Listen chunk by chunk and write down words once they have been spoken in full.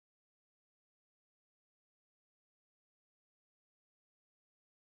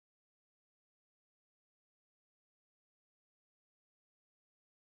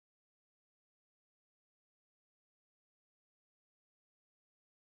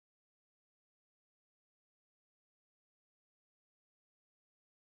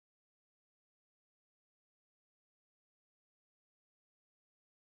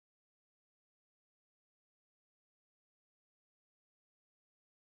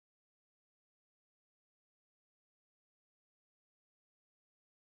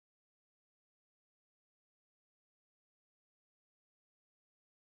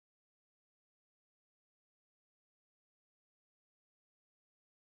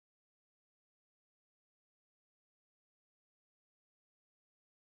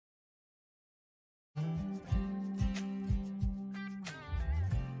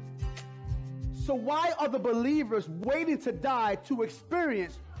So why are the believers waiting to die to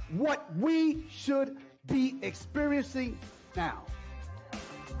experience what we should be experiencing now?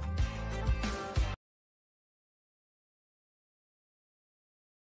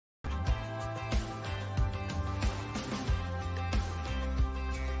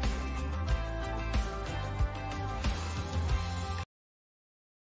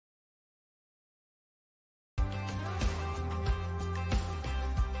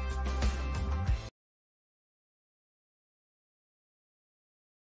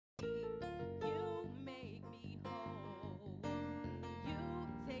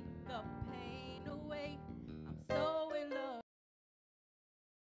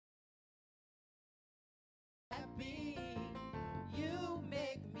 You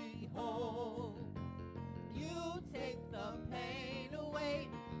make me whole. You take the pain away.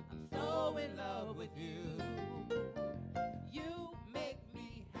 I'm so in love with you. You make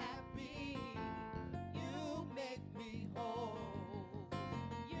me happy. You make me whole.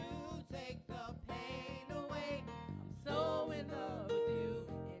 You take the pain away. I'm so in love with you.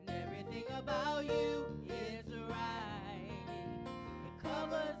 And everything about you is right. It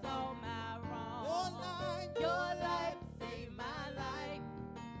covers all my wrongs. Your life saved my life.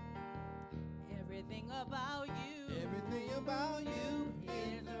 Everything about you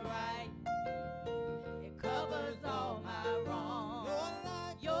is right. It covers all my wrongs.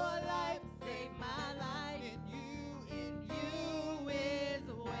 Your life saved my life. In you is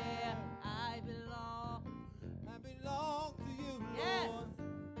where I belong. I belong to you, Lord. Yes.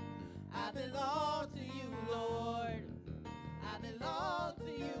 I belong to you, Lord. I belong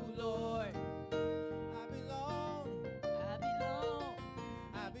to you, Lord. I belong to you, Lord.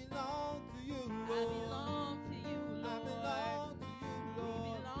 I belong to you, Lord. I belong to you, Lord.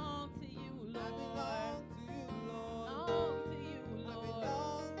 We belong to you, Lord. I belong to you, Lord. Belong to you,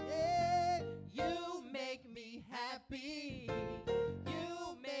 Lord. Yeah. You make me happy.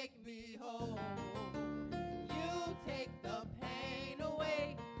 You make me whole. You take the pain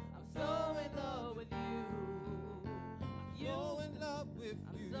away. I'm so in love with you. I'm so in love with you.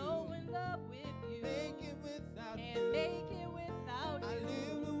 I'm so in love with you. Make it without you. Can't make it without you. I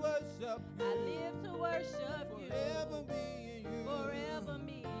live to worship you. I live to worship you. Forever me and you. Forever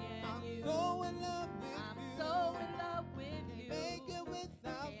me and you. I'm so in love with you. I'm so in love with you. Can't make it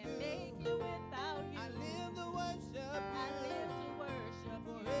without you. Can't make it without you. I live to worship you. I live to worship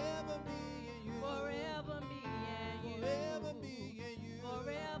you. Forever me and you. Forever me and you. Forever me and you.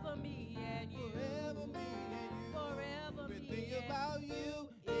 Forever me and you. Forever me and you. Forever me and you. Everything about you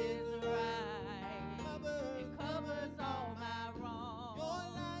is right. It covers all my wrongs.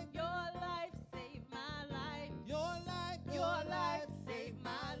 Your life saved my life. Your life saved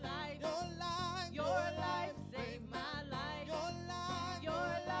my life. Your life saved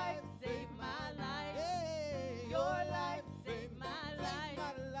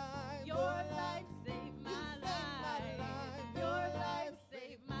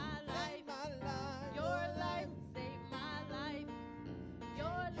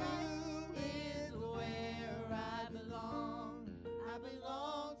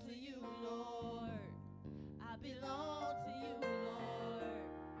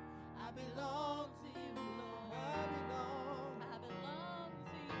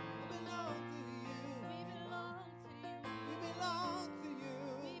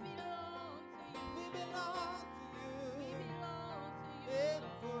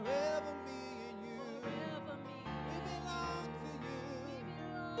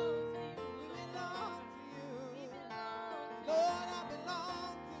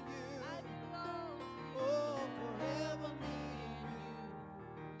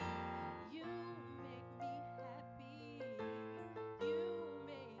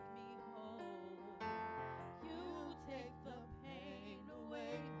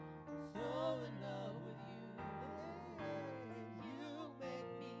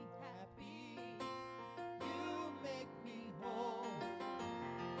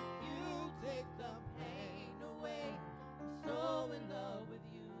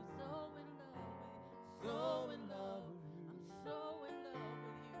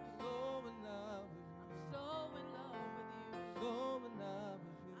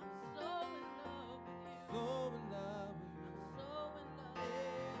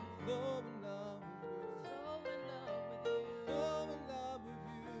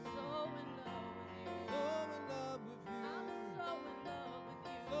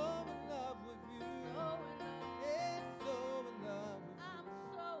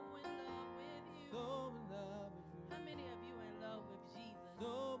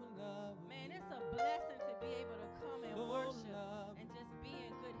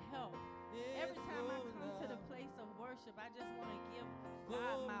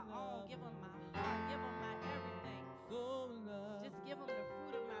my all, give him my heart, give him my everything. So in love. Just give him the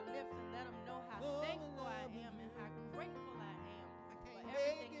fruit of my lips and let him know how So in thankful I love with am and you. how grateful I am I for can't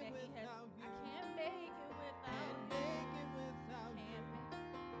everything make it that he has. without you. I can't make it without Can't you. make it without Can't you. make,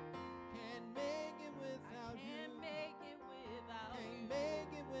 Can't make it I without you. can't make it without you. Can't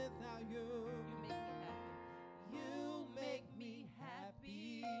make it without you. You make me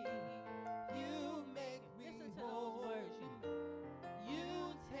happy. You make me happy. You make me Listen to whole. those words.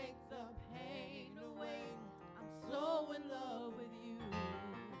 You take the pain away. I'm so in love with you.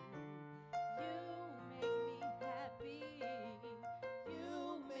 You make me happy.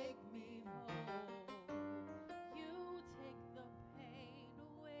 You make me whole. You take the pain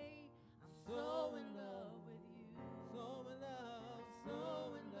away. I'm so in love with you. So in love, So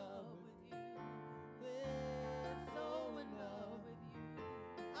in love with you. with So in love with you.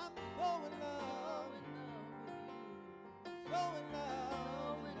 I'm so in So love, in love with you. so in love,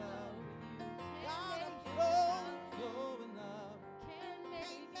 So in love with you. God, Can't I'm make it so, without you. so in love. Can't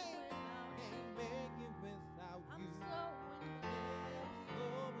make it without you. Can't make it without I'm you. so in Yeah, I'm love. so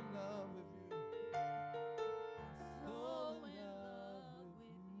in love with you. So in love with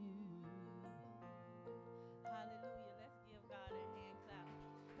you. Hallelujah. Let's give God a hand clap.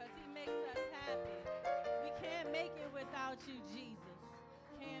 Because he makes us happy. We can't make it without you, Jesus.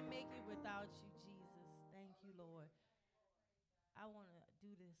 Can't make it without you, Jesus. Thank you, Lord. I want to do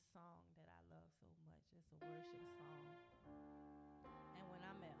this song that I love so much. It's a worship song. And when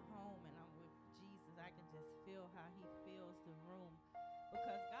I'm at home and I'm with Jesus, I can just feel how he fills the room.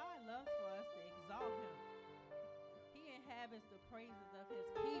 Because God loves for us to exalt him. He inhabits the praises of his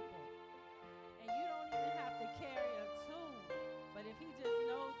people. And you don't even have to carry a tune. But if he just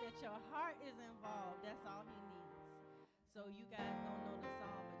knows that your heart is involved, that's all he needs. So you guys don't know the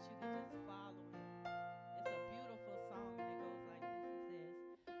song, but you can just follow it. It's a beautiful song, and it goes like this. It says,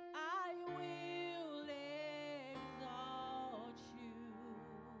 I will exalt you.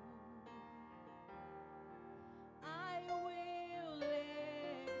 I will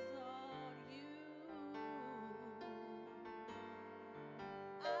exalt you.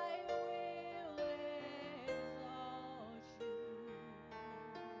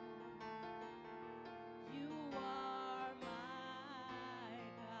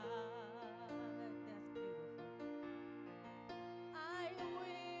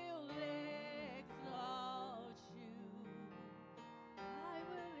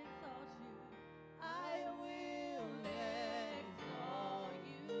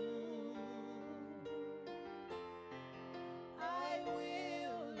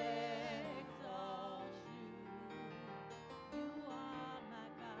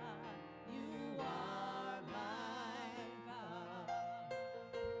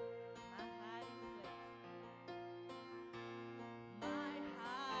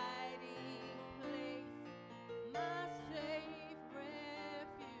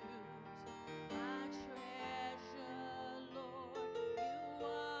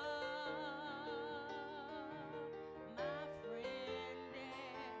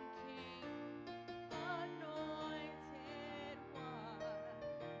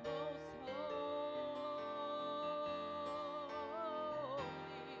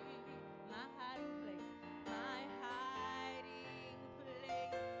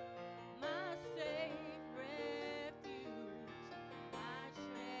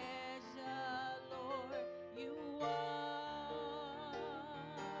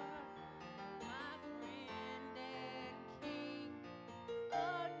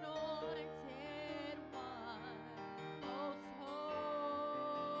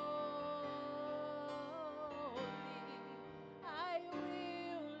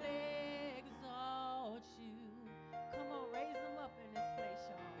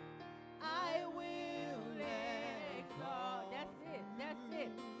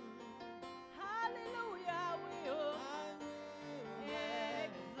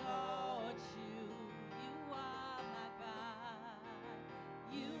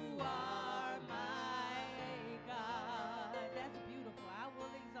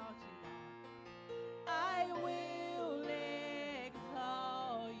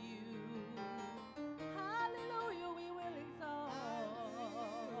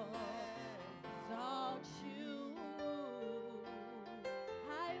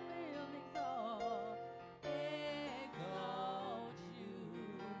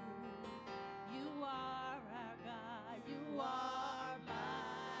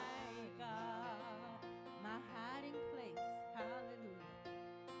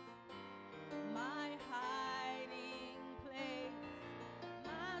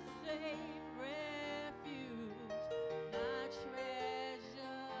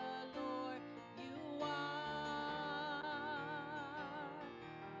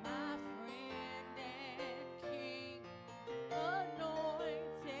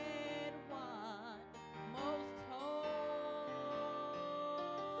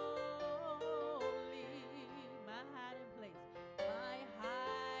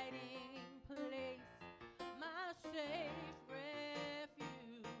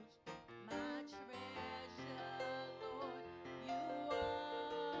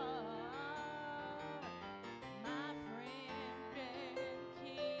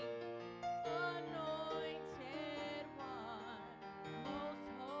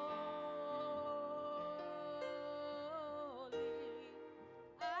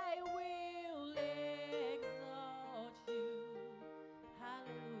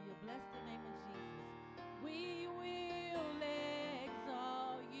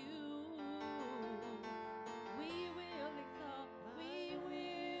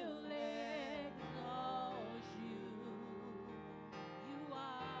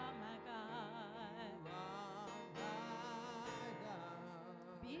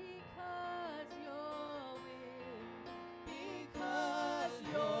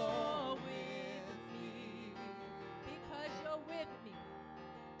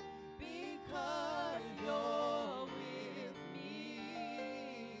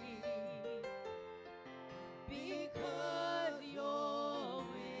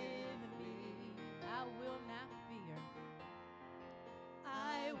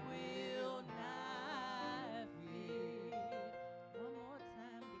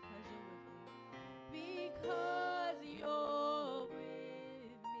 Because you're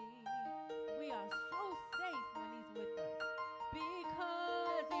with me. We are so safe when he's with us.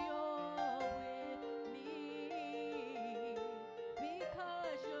 Because you're with me.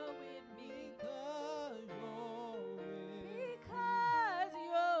 Because you're with me. Because you're with Because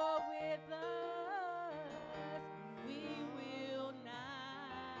you're with us, we will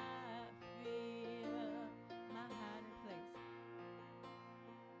not fear. My hiding place.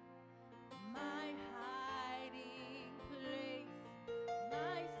 My hiding place.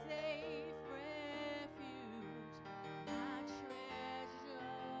 My safe refuge. My treasure,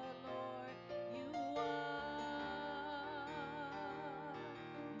 Lord, you are.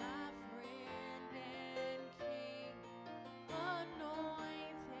 My friend and king.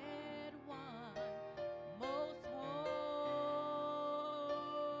 Anointed one, most holy,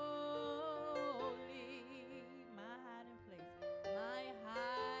 my hiding place, my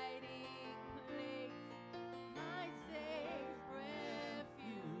hiding place, my safe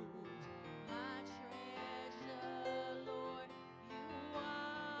refuge, my treasure, Lord, you are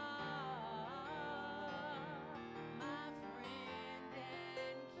my friend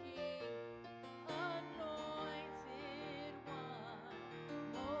and king. Anointed one,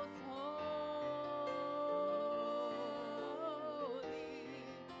 most holy,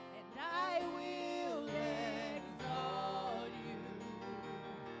 and I will exalt you.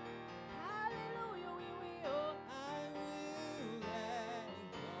 Hallelujah, we will. I will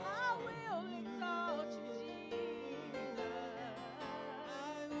I will exalt you, Jesus. I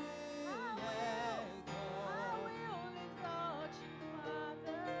will exalt you,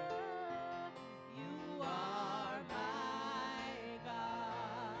 Father. You are my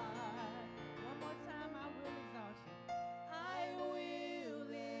God. One more time, I will exalt you. I will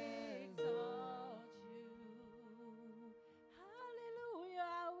exalt you.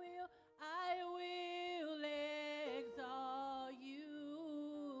 Hallelujah, I will exalt you.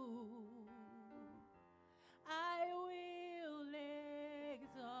 I will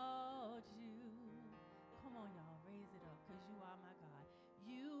exalt you. Come on, y'all, raise it up, because you are my God.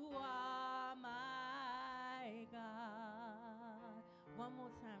 You are my God. One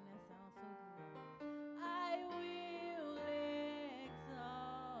more time, that sounds so good. I will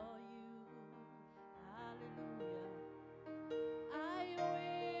exalt you. Hallelujah. I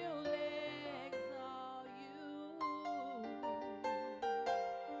will exalt you.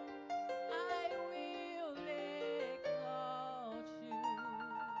 I will exalt you.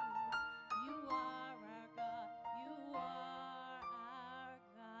 You are our God. You are our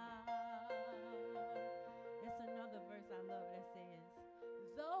God. It's another verse I love that says,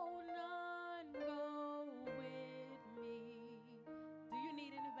 though none go with me. Do you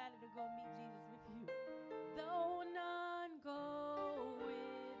need anybody to go meet Jesus with you? Though none go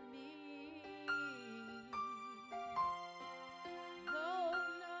with me. Though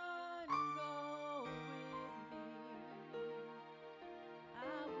none go with me, I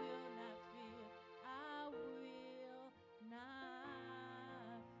will not fear. I will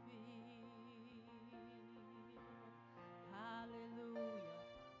not fear. Hallelujah.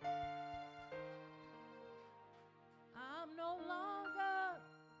 I'm no longer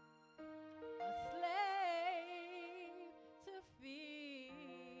a slave to fear.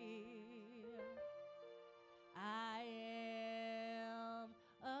 I am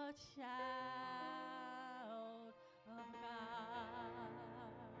a child of God.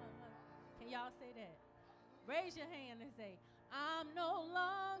 Can y'all say that? Raise your hand and say, I'm no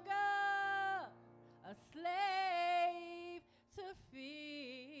longer a slave to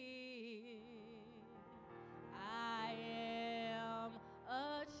fear. I am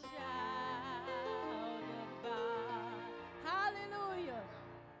a child of God. Hallelujah.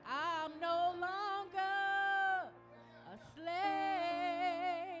 I'm no longer a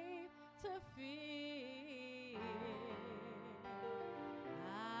slave to fear.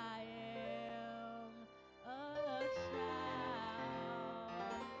 I am a child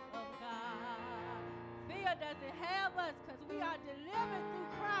of God. Fear doesn't have us because we are delivered through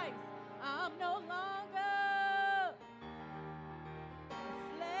Christ. I'm no longer a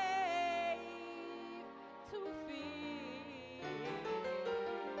slave to fear.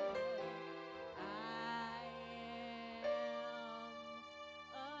 I am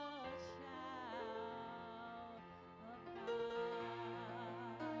a child of God.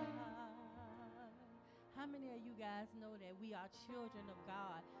 How many of you guys know that we are children of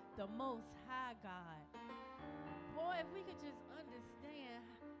God, the Most High God? Boy, if we could just understand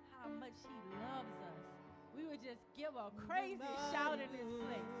how much He loves us, we would just give a crazy shout in this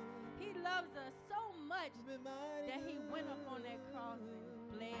place. He loves us so much that He went up on that cross and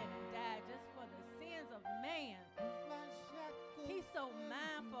bled and died just for the sins of man. He's so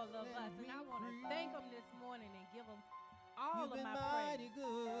mindful of us, and I want to thank him this morning and give him all of my praise.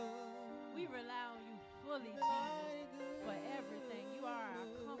 We rely on you fully, Jesus, for everything. You are our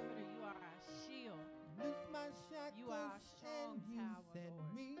comforter. You are our shield. You are our strong tower, Lord.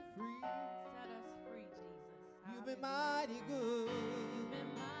 Set us free, Jesus. You've been Hallelujah. mighty good. You've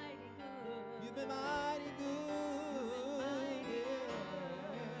been mighty good. You've been mighty good.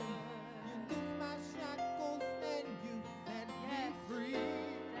 You loose my shackles and you set me Yes. free.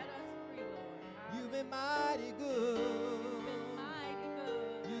 Set us free, Lord. You've been mighty good. You've been mighty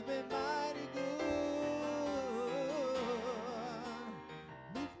good. You've been mighty good.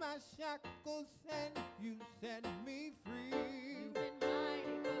 Loose my shackles and you set me free. You've been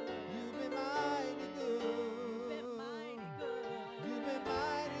mighty good. You've been mighty good. You've been mighty good. You've been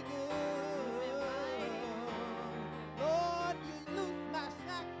mighty good. You've been mighty good. Lord, you loose my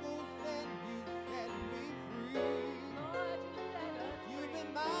shackles and you set me free. Lord, you set us free. You've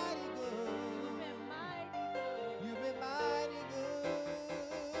been mighty good. You've been mighty good. You've been mighty good.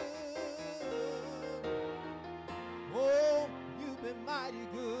 Oh, you've been mighty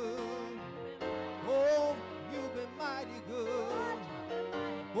good. Oh, you've been mighty good.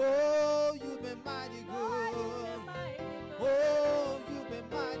 Oh, you've been mighty good. Oh, you've been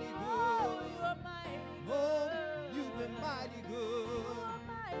mighty good. Oh, you've been mighty good.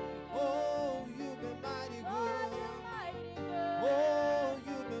 Oh, you've been mighty good. Oh,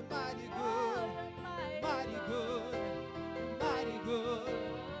 you've been mighty good. Mighty good. Mighty good.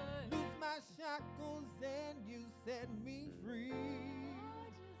 Loose my shackles and you set me free.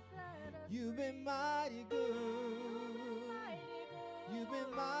 You've been mighty good. You've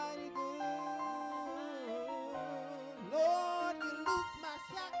been mighty good. Lord, you loose my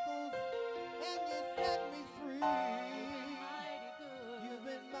shackles and you set me free. You've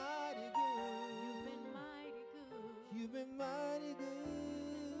been mighty good. You've been mighty good.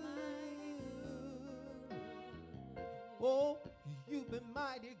 Oh, you've been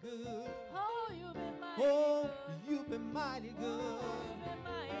mighty good. Oh, you've been mighty good.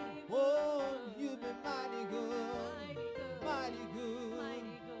 Oh, you've been mighty good. Mighty good. Mighty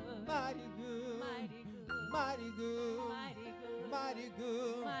good. Mighty good. Mighty good. Mighty good. Mighty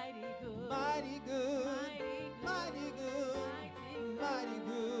good. Mighty good. Mighty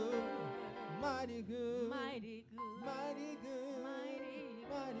good. Mighty good. Mighty good. Mighty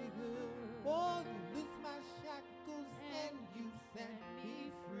Mighty good. Oh, you loose my shackles and you set me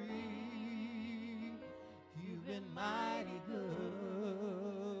free. You've been mighty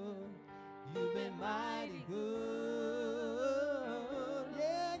good. You've been mighty good.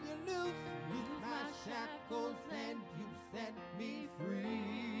 Yeah, you loose my shackles and you set me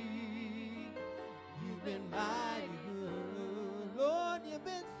free. You've been mighty good. Lord, you've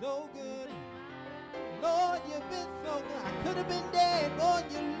been so good. Lord, you've been so good. I could have been dead. Lord,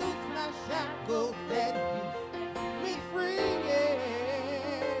 you loose my shackles and you set me free. Yeah.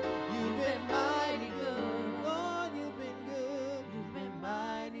 You've been mighty good. Lord, you've been good. You've been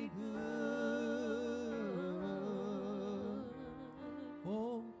mighty good.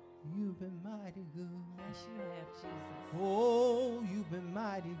 Oh, you've been mighty good. Yes, you have, Jesus. Oh, you've been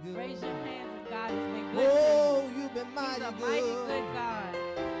mighty good. Raise your hands and God has been good to Oh, you. you've been He's mighty a good. mighty good God.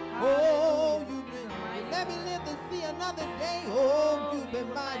 Oh, Hallelujah. you've been. He's a mighty Let me God. live to see another day. Oh, you've you been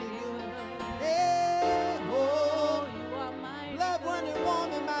are mighty good. good. Yeah, Oh, oh, you are mighty blood good. running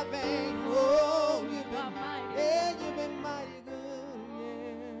warm in my veins. Oh, you've You are been. mighty Yeah, good. you've been mighty Oh, good.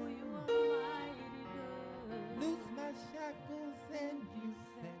 you Yeah. are mighty good. Loose my shackles and you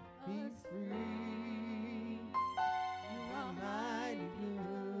set me free. You You've are been mighty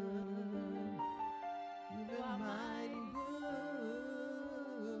good. You've You been are mighty good.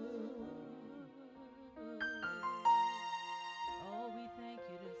 Oh, we thank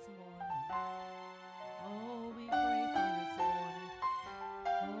you this morning. Oh, we grateful this morning.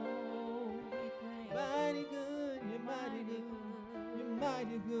 Oh, we thank you. Mighty good, you're mighty good. You're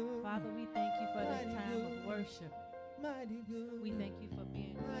mighty good. Father, we thank you for this Mighty time good. of worship. Mighty good. We thank you for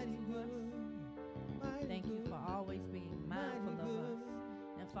being Mighty good to good. us. Mighty Thank you good. for always being mindful Mighty of good. us.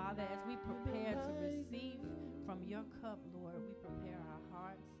 And Father, as we prepare to Mighty receive good. from your cup, Lord, we prepare our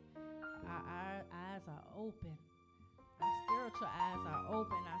hearts. Our eyes are open. Our spiritual eyes are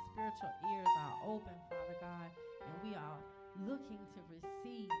open. Our spiritual ears are open, Father God. And we are looking to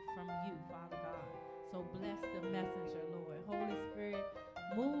receive from you, Father God. So bless the messenger, Lord. Holy Spirit,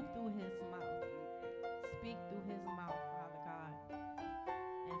 move through his mouth. Speak through his mouth, Father God.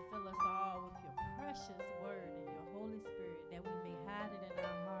 And fill us all with your precious word and your Holy Spirit, that we may hide it in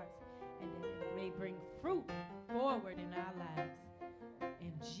our hearts and that it may bring fruit forward in our lives.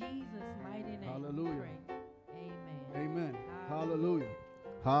 In Jesus' mighty name, we Hallelujah. pray.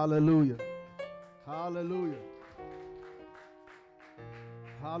 Hallelujah. Hallelujah.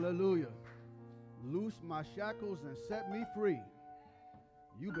 Hallelujah. Loose my shackles and set me free.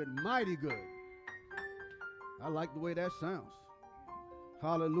 You've been mighty good. I like the way that sounds.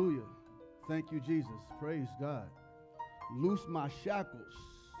 Hallelujah. Thank you, Jesus. Praise God. Loose my shackles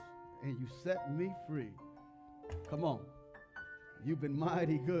and you set me free. Come on. You've been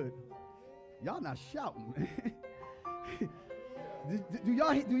mighty good. Y'all not shouting, man. do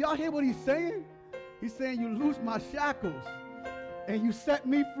y'all hear what he's saying? He's saying you loose my shackles and you set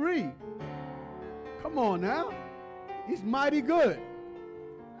me free. Come on now. He's mighty good.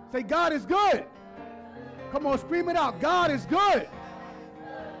 Say, God is good. Come on, scream it out. God is good.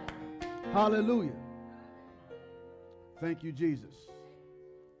 Hallelujah. Thank you, Jesus.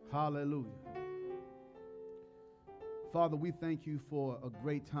 Hallelujah. Father, we thank you for a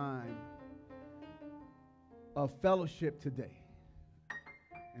great time of fellowship today.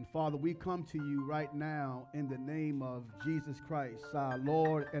 And Father, we come to you right now in the name of Jesus Christ, our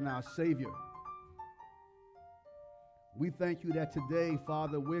Lord and our Savior. We thank you that today,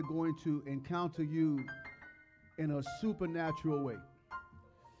 Father, we're going to encounter you in a supernatural way.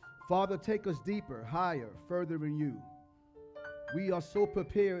 Father, take us deeper, higher, further in you. We are so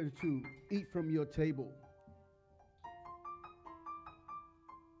prepared to eat from your table.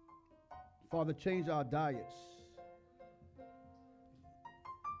 Father, change our diets.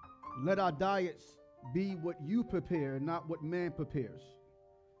 Let our diets be what you prepare, not what man prepares.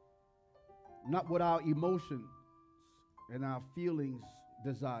 Not what our emotions and our feelings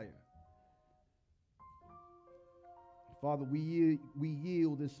desire. Father, we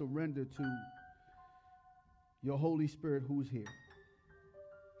yield and surrender to your Holy Spirit who's here.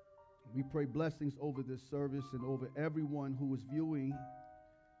 We pray blessings over this service and over everyone who is viewing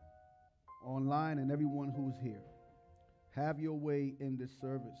online and everyone who's here. Have your way in this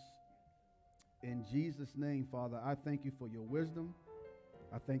service. In Jesus' name, Father, I thank you for your wisdom.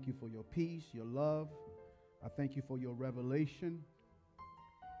 I thank you for your peace, your love. I thank you for your revelation.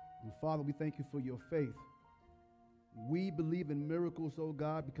 And Father, we thank you for your faith. We believe in miracles, oh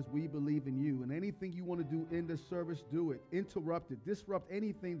God, because we believe in you. And anything you want to do in this service, do it. Interrupt it. Disrupt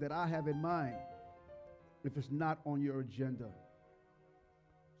anything that I have in mind if it's not on your agenda.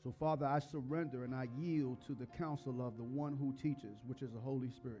 So, Father, I surrender and I yield to the counsel of the one who teaches, which is the Holy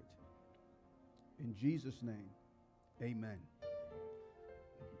Spirit. In Jesus' name, amen.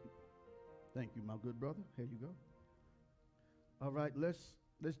 Thank you, my good brother. Here you go. All right,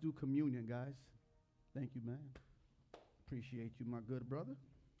 let's do communion, guys. Thank you, man. Appreciate you, my good brother.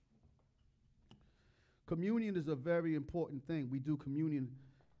 Communion is a very important thing. We do communion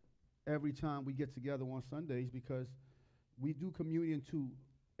every time we get together on Sundays because we do communion to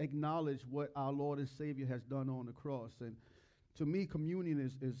acknowledge what our Lord and Savior has done on the cross. And to me, communion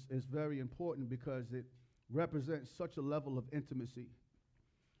is very important because it represents such a level of intimacy.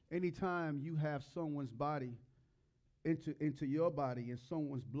 Anytime you have someone's body into your body and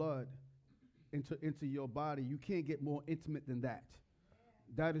someone's blood into your body, you can't get more intimate than that.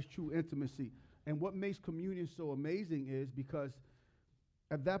 That is true intimacy. And what makes communion so amazing is because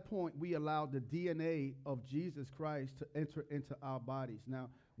at that point, we allow the DNA of Jesus Christ to enter into our bodies. Now,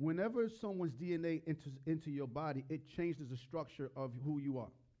 whenever someone's DNA enters into your body, it changes the structure of who you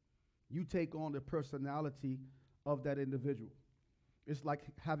are. You take on the personality of that individual. It's like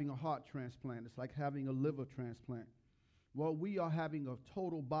having a heart transplant. It's like having a liver transplant. Well, we are having a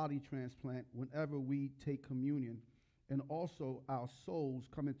total body transplant whenever we take communion, and also our souls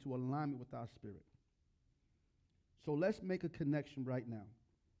come into alignment with our spirit. So let's make a connection right now.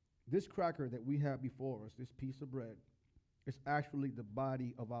 This cracker that we have before us, this piece of bread, is actually the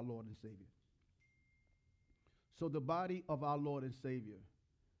body of our Lord and Savior. So the body of our Lord and Savior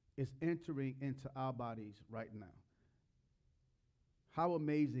is entering into our bodies right now. How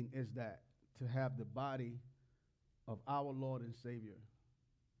amazing is that to have the body of our Lord and Savior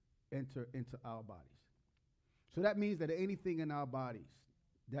enter into our bodies? So that means that anything in our bodies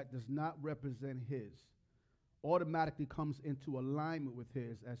that does not represent His automatically comes into alignment with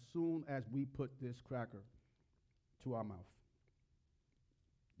His as soon as we put this cracker to our mouth.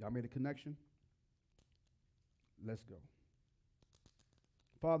 Y'all made a connection? Let's go.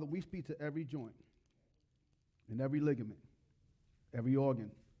 Father, we speak to every joint and every ligament, every organ,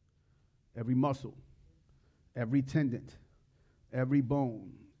 every muscle, every tendon, every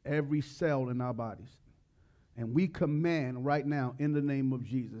bone, every cell in our bodies. And we command right now in the name of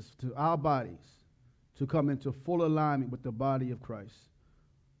Jesus to our bodies to come into full alignment with the body of Christ.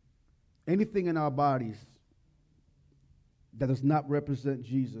 Anything in our bodies that does not represent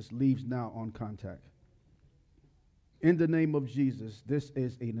Jesus leaves now on contact. In the name of Jesus, this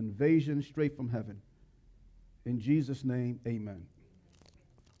is an invasion straight from heaven. In Jesus' name, amen.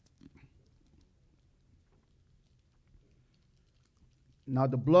 Now,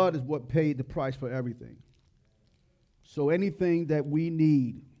 the blood is what paid the price for everything. So anything that we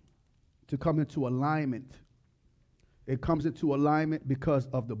need to come into alignment, it comes into alignment because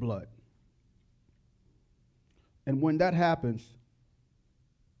of the blood. And when that happens,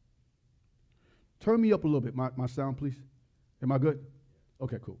 turn me up a little bit, my sound, please. Am I good?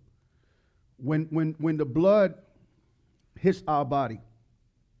 Okay, cool. When the blood hits our body,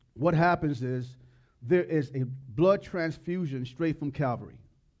 what happens is there is a blood transfusion straight from Calvary.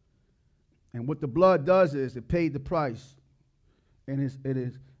 And what the blood does is it paid the price. And it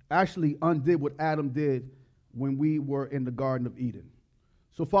is actually undid what Adam did when we were in the Garden of Eden.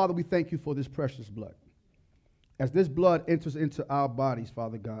 So, Father, we thank you for this precious blood. As this blood enters into our bodies,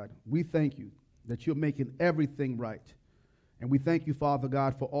 Father God, we thank you that you're making everything right. And we thank you, Father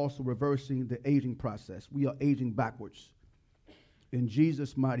God, for also reversing the aging process. We are aging backwards. In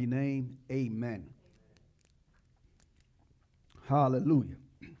Jesus' mighty name, amen. Hallelujah.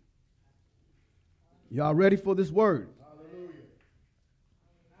 Y'all ready for this word? Hallelujah.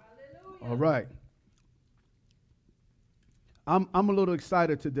 All right. I'm a little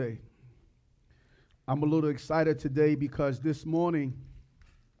excited today. I'm a little excited today because this morning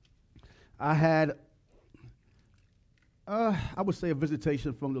I had, I would say, a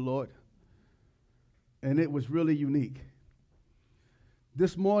visitation from the Lord. And it was really unique.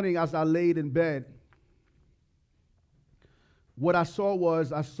 This morning as I laid in bed, what I saw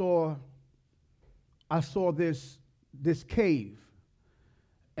was I saw this cave.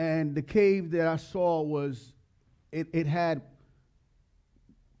 And the cave that I saw was, it had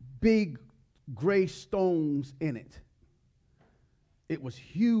big gray stones in it. It was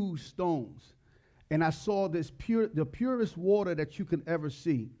huge stones. And I saw the purest water that you can ever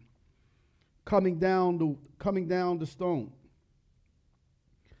see coming down the stone.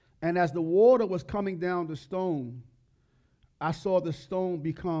 And as the water was coming down the stone, I saw the stone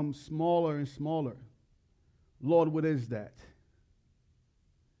become smaller and smaller. Lord, what is that?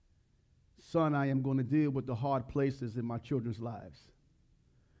 Son, I am going to deal with the hard places in my children's lives.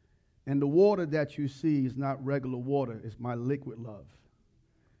 And the water that you see is not regular water. It's my liquid love.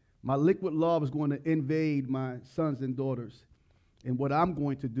 My liquid love is going to invade my sons and daughters. And what I'm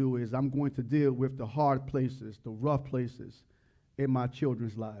going to do is I'm going to deal with the hard places, the rough places in my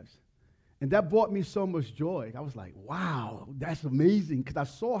children's lives. And that brought me so much joy. I was like, wow, that's amazing. Because I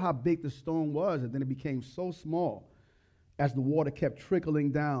saw how big the stone was, and then it became so small as the water kept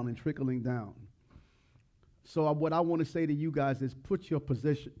trickling down and trickling down. So what I want to say to you guys is put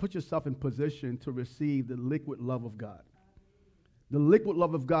yourself in position to receive the liquid love of God. The liquid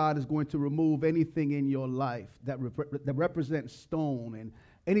love of God is going to remove anything in your life that represents stone and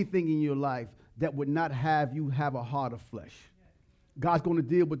anything in your life that would not have you have a heart of flesh. God's going to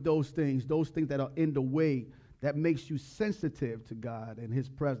deal with those things that are in the way that makes you sensitive to God and his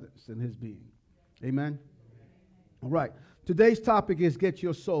presence and his being. Amen? All right. Today's topic is get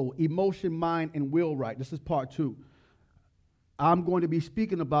your soul, emotion, mind, and will right. This is part 2. I'm going to be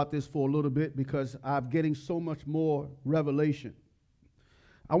speaking about this for a little bit because I'm getting so much more revelation.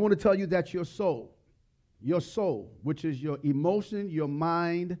 I want to tell you that your soul, which is your emotion, your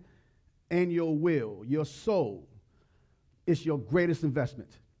mind, and your will, your soul is your greatest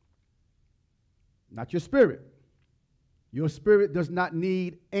investment. Not your spirit. Your spirit does not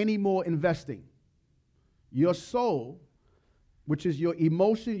need any more investing. Your soul, which is your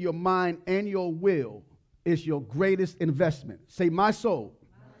emotion, your mind, and your will, is your greatest investment. Say, my soul,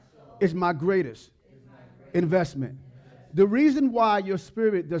 is my greatest investment. The reason why your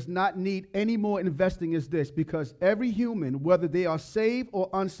spirit does not need any more investing is this, because every human, whether they are saved or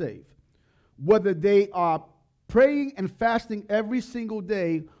unsaved, whether they are praying and fasting every single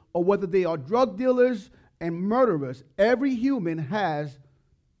day, or whether they are drug dealers and murderers, every human has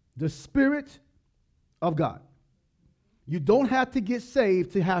the Spirit of God. You don't have to get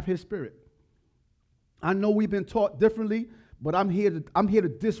saved to have his Spirit. I know we've been taught differently, but I'm here to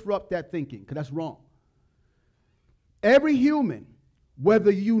disrupt that thinking, because that's wrong. Every human, whether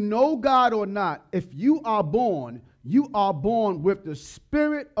you know God or not, if you are born with the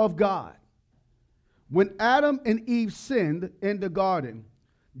Spirit of God. When Adam and Eve sinned in the garden,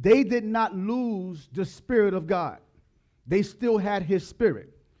 they did not lose the Spirit of God. They still had his Spirit.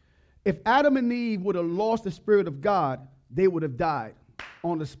 If Adam and Eve would have lost the Spirit of God, they would have died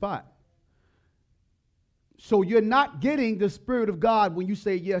on the spot. So you're not getting the Spirit of God when you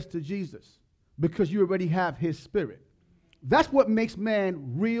say yes to Jesus, because you already have his Spirit. That's what makes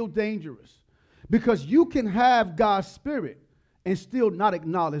man real dangerous. Because you can have God's spirit and still not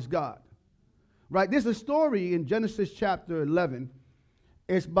acknowledge God. Right? There's a story in Genesis chapter 11.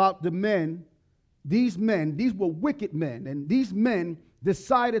 It's about the men. These were wicked men, and these men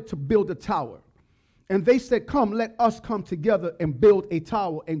decided to build a tower. And they said, come, let us come together and build a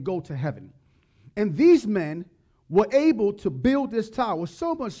tower and go to heaven. And these men were able to build this tower,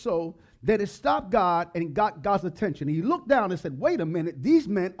 so much so that it stopped God and got God's attention. He looked down and said, wait a minute, these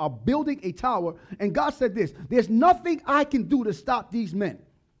men are building a tower. And God said this, there's nothing I can do to stop these men.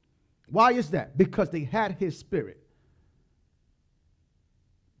 Why is that? Because they had his spirit.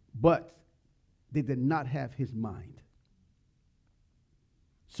 But they did not have his mind.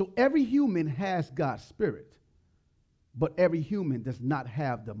 So every human has God's spirit, but every human does not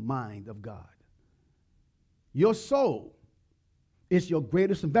have the mind of God. Your soul is your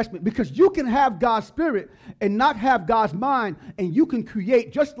greatest investment, because you can have God's spirit and not have God's mind, and you can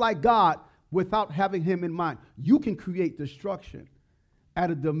create just like God without having him in mind. You can create destruction at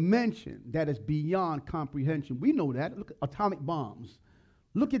a dimension that is beyond comprehension. We know that. Look at atomic bombs.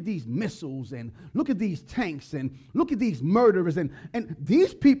 Look at these missiles, and look at these tanks, and look at these murderers. And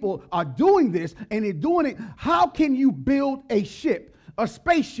these people are doing this, and they're doing it. How can you build a ship, a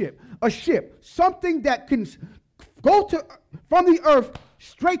spaceship, a ship, something that can go from the earth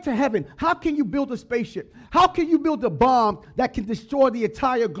straight to heaven? How can you build a spaceship? How can you build a bomb that can destroy the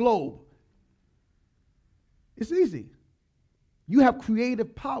entire globe? It's easy. You have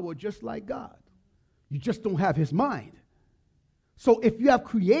creative power just like God. You just don't have his mind. So if you have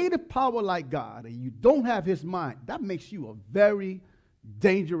creative power like God and you don't have his mind, that makes you a very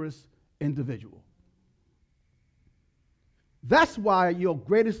dangerous individual. That's why your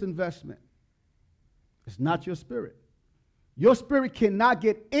greatest investment is not your spirit. Your spirit cannot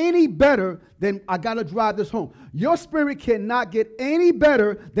get any better than, I got to drive this home. Your spirit cannot get any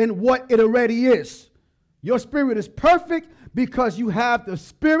better than what it already is. Your spirit is perfect because you have the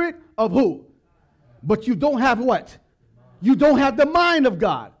spirit of who? But you don't have what? You don't have the mind of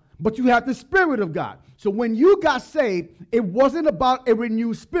God, but you have the spirit of God. So when you got saved, it wasn't about a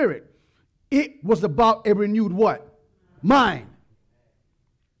renewed spirit. It was about a renewed what? Mind.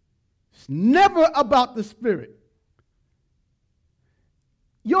 It's never about the spirit.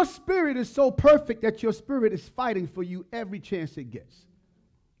 Your spirit is so perfect that your spirit is fighting for you every chance it gets.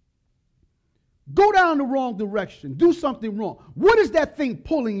 Go down the wrong direction. Do something wrong. What is that thing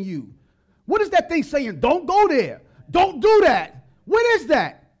pulling you? What is that thing saying? Don't go there. Don't do that. What is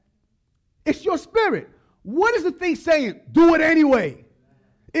that? It's your spirit. What is the thing saying? Do it anyway.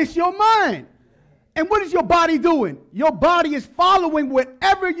 It's your mind. And what is your body doing? Your body is following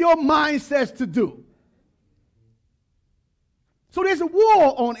whatever your mind says to do. So there's a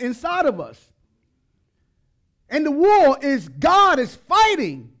war on inside of us. And the war is God is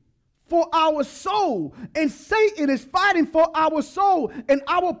fighting for our soul. And Satan is fighting for our soul. And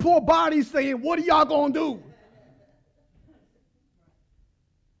our poor body is saying, what are y'all going to do?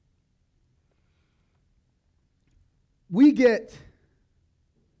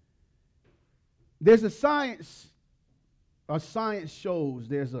 There's a science shows,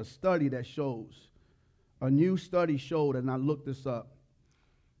 there's a study that shows, a new study showed, and I looked this up,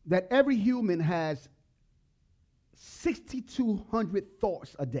 that every human has 6,200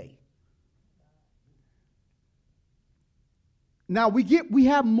 thoughts a day. Now, we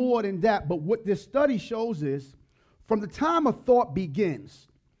have more than that, but what this study shows is, from the time a thought begins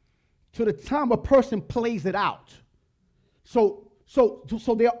to the time a person plays it out. So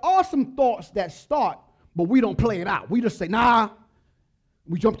there are some thoughts that start, but we don't play it out. We just say, nah.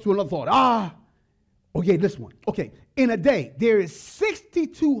 We jump to another thought. Oh yeah, this one. Okay, in a day, there is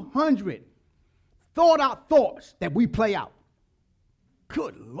 6,200 thought out thoughts that we play out.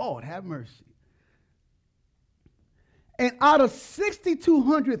 Good Lord, have mercy. And out of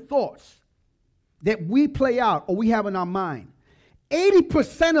 6,200 thoughts that we play out or we have in our mind,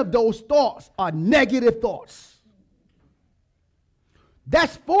 80% of those thoughts are negative thoughts.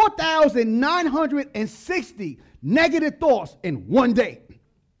 That's 4,960 negative thoughts in one day.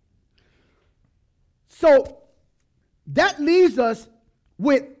 So that leaves us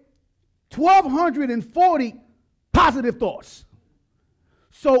with 1,240 positive thoughts.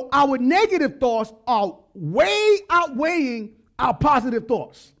 So our negative thoughts are way outweighing our positive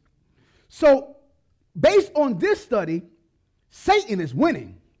thoughts. So based on this study, Satan is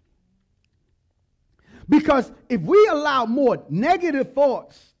winning. Because if we allow more negative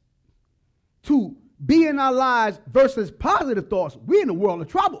thoughts to be in our lives versus positive thoughts, we're in a world of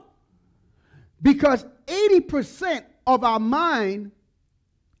trouble. Because 80% of our mind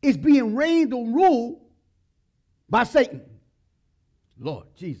is being reigned or ruled by Satan. Lord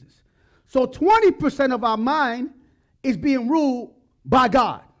Jesus. So 20% of our mind is being ruled by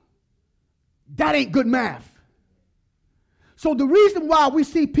God. That ain't good math. So the reason why we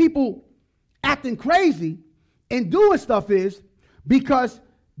see people acting crazy and doing stuff is because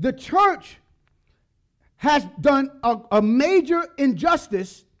the church has done a major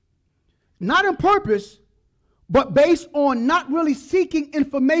injustice, not on purpose, but based on not really seeking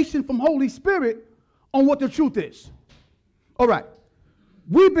information from Holy Spirit on what the truth is. All right.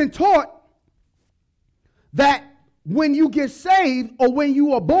 We've been taught that when you get saved or when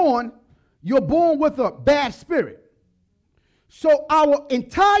you are born, you're born with a bad spirit. So our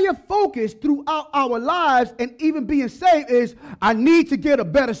entire focus throughout our lives and even being saved is, I need to get a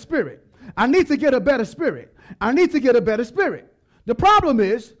better spirit. I need to get a better spirit. I need to get a better spirit. The problem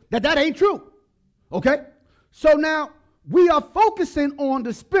is that that ain't true. Okay? So now we are focusing on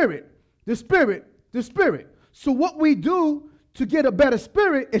the spirit, the spirit, the spirit. So what we do to get a better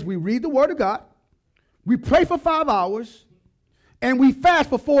spirit is we read the Word of God, we pray for 5 hours, and we fast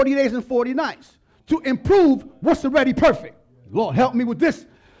for 40 days and 40 nights to improve what's already perfect. Lord, help me with this.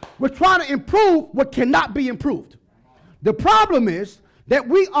 We're trying to improve what cannot be improved. The problem is that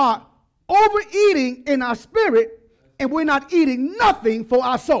we are overeating in our spirit and we're not eating nothing for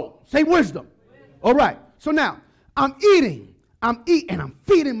our soul. Say wisdom. All right. So now I'm eating, and I'm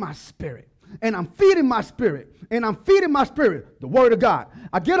feeding my spirit. And I'm feeding my spirit. And I'm feeding my spirit the Word of God.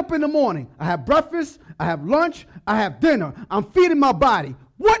 I get up in the morning. I have breakfast. I have lunch. I have dinner. I'm feeding my body.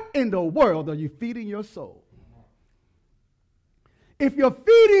 What in the world are you feeding your soul? If you're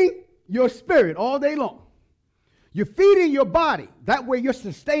feeding your spirit all day long, you're feeding your body, that way you're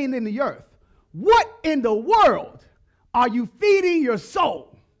sustained in the earth. What in the world are you feeding your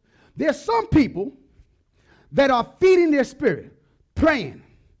soul? There's some people that are feeding their spirit, praying,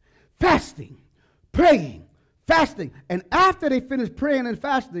 fasting, praying, fasting. And after they finish praying and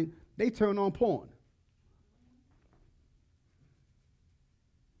fasting, they turn on porn.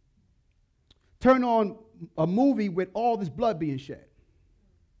 Turn on a movie with all this blood being shed.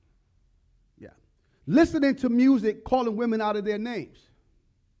 Yeah. Listening to music calling women out of their names.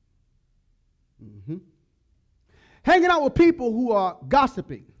 Mm-hmm. Hanging out with people who are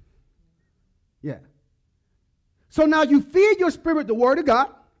gossiping. Yeah. So now you feed your spirit the Word of God.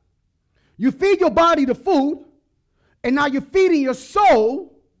 You feed your body the food. And now you're feeding your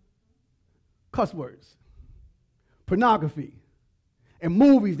soul cuss words, pornography, and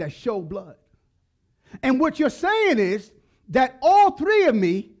movies that show blood. And what you're saying is that all three of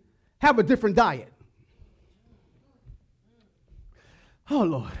me have a different diet. Oh,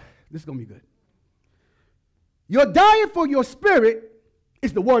 Lord, this is going to be good. Your diet for your spirit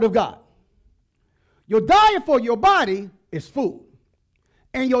is the Word of God. Your diet for your body is food.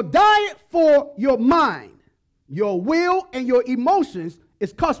 And your diet for your mind, your will, and your emotions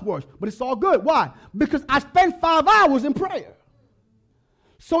is cuss words. But it's all good. Why? Because I spent 5 hours in prayer.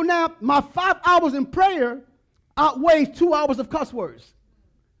 So now my 5 hours in prayer outweighs 2 hours of cuss words.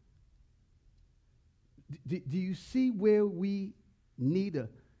 Do you see where we need to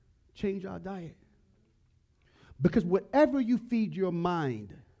change our diet? Because whatever you feed your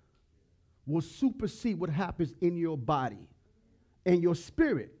mind will supersede what happens in your body. And your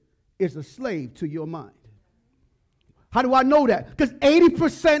spirit is a slave to your mind. How do I know that? Because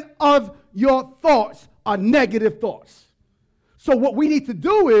 80% of your thoughts are negative thoughts. So what we need to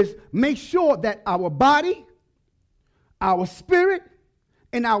do is make sure that our body, our spirit,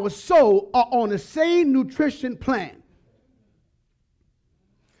 and our soul are on the same nutrition plan.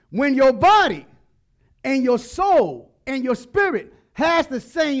 When your body and your soul and your spirit has the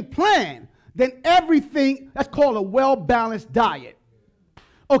same plan, then everything, that's called a well-balanced diet.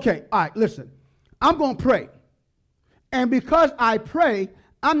 Okay, all right, listen. I'm going to pray. And because I pray,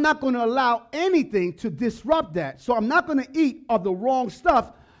 I'm not going to allow anything to disrupt that. So I'm not going to eat of the wrong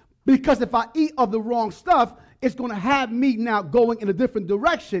stuff, because if I eat of the wrong stuff, it's going to have me now going in a different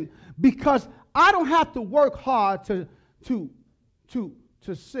direction, because I don't have to work hard to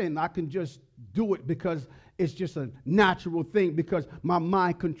sin. I can just do it because it's just a natural thing, because my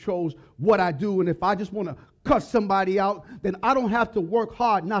mind controls what I do. And if I just want to cuss somebody out, then I don't have to work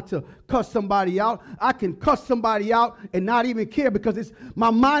hard not to cuss somebody out. I can cuss somebody out and not even care, because my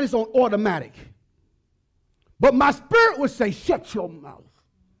mind is on automatic. But my spirit would say, shut your mouth.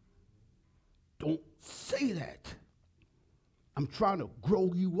 Don't say that. I'm trying to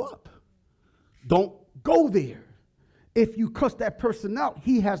grow you up. Don't go there. If you cuss that person out,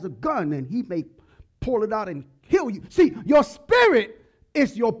 he has a gun and he may pull it out and kill you. See, your spirit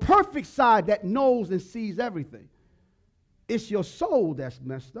is your perfect side that knows and sees everything. It's your soul that's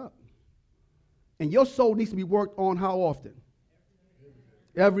messed up. And your soul needs to be worked on how often?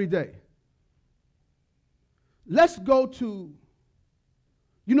 Every day. let's go to,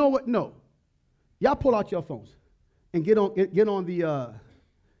 you know what? No. Y'all pull out your phones and get on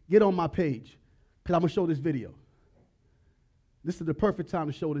my page, because I'm going to show this video. This is the perfect time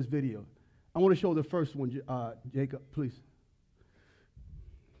to show this video. I want to show the first one, Jacob, please.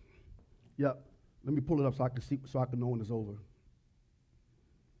 Yep. Let me pull it up so I can see, so I can know when it's over.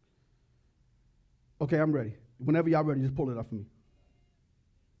 Okay, I'm ready. Whenever y'all ready, just pull it up for me.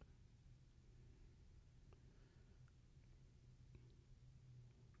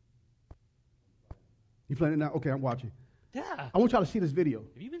 You playing it now? Okay, I'm watching. Yeah. I want y'all to see this video.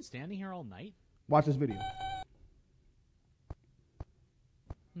 Have you been standing here all night? Watch this video.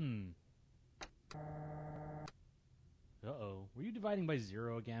 Uh-oh. Were you dividing by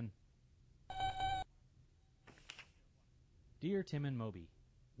 0 again? Dear Tim and Moby,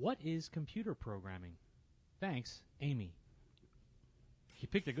 what is computer programming? Thanks, Amy. You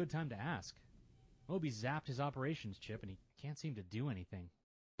picked a good time to ask. Moby zapped his operations chip and he can't seem to do anything.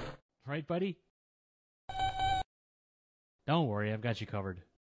 Right, buddy? Don't worry, I've got you covered.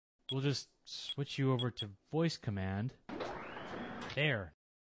 We'll just switch you over to voice command. There.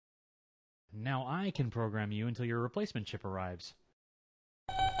 Now I can program you until your replacement chip arrives.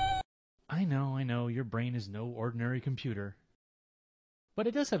 I know, your brain is no ordinary computer. But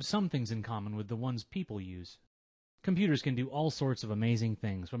it does have some things in common with the ones people use. Computers can do all sorts of amazing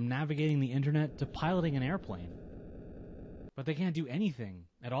things, from navigating the internet to piloting an airplane. But they can't do anything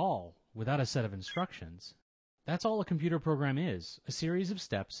at all without a set of instructions. That's all a computer program is, a series of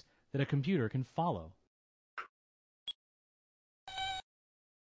steps that a computer can follow.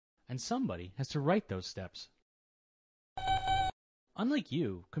 And somebody has to write those steps. Unlike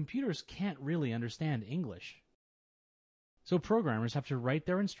you, computers can't really understand English. So programmers have to write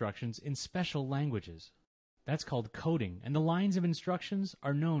their instructions in special languages. That's called coding, and the lines of instructions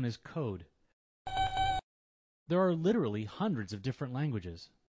are known as code. There are literally hundreds of different languages.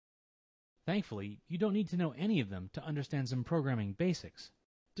 Thankfully, you don't need to know any of them to understand some programming basics.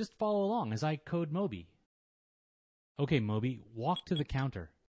 Just follow along as I code Moby. Okay, Moby, walk to the counter.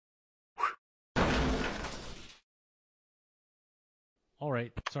 All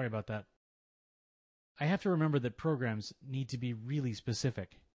right, sorry about that. I have to remember that programs need to be really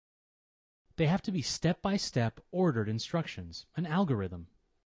specific. They have to be step-by-step ordered instructions, an algorithm.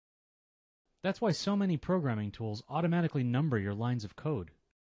 That's why so many programming tools automatically number your lines of code.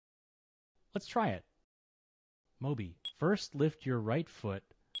 Let's try it. Moby, first lift your right foot,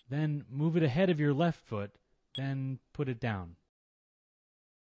 then move it ahead of your left foot, then put it down.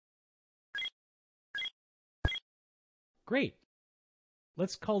 Great.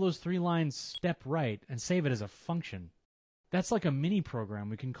 Let's call those 3 lines step right and save it as a function. That's like a mini program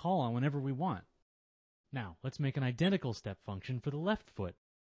we can call on whenever we want. Now, let's make an identical step function for the left foot.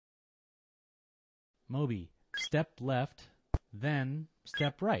 Moby, step left, then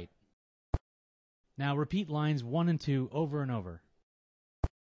step right. Now repeat lines 1 and 2 over and over.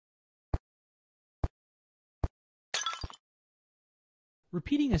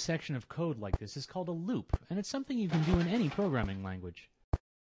 Repeating a section of code like this is called a loop, and it's something you can do in any programming language.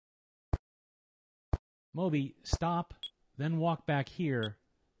 Moby, stop, then walk back here,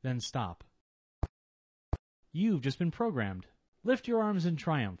 then stop. You've just been programmed. Lift your arms in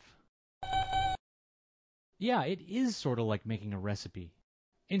triumph. Yeah, it is sort of like making a recipe.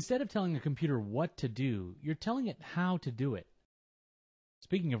 Instead of telling a computer what to do, you're telling it how to do it.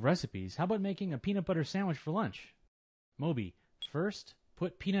 Speaking of recipes, how about making a peanut butter sandwich for lunch? Moby, first,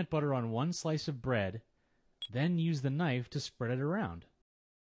 put peanut butter on 1 slice of bread, then use the knife to spread it around.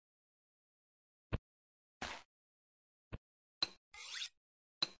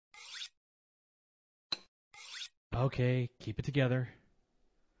 Okay, keep it together.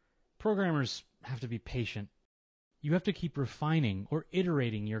 Programmers have to be patient. You have to keep refining or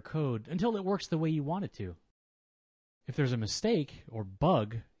iterating your code until it works the way you want it to. If there's a mistake or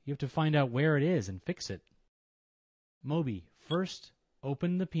bug, you have to find out where it is and fix it. Moby, first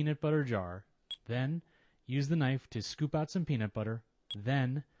open the peanut butter jar, then use the knife to scoop out some peanut butter,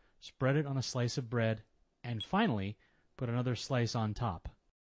 then spread it on a slice of bread, and finally put another slice on top.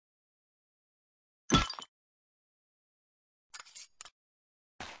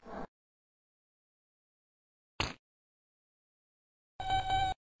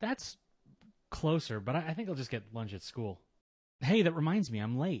 That's closer, but I think I'll just get lunch at school. Hey, that reminds me,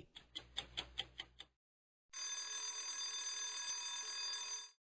 I'm late.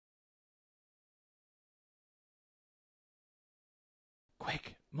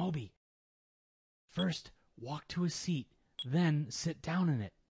 Quick, Moby. First, walk to a seat, then sit down in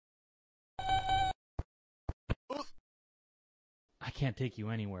it. I can't take you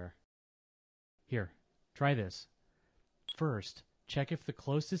anywhere. Here, Try this. First, check if the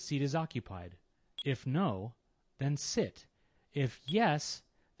closest seat is occupied. If no, then sit. If yes,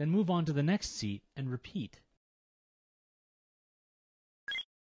 then move on to the next seat and repeat.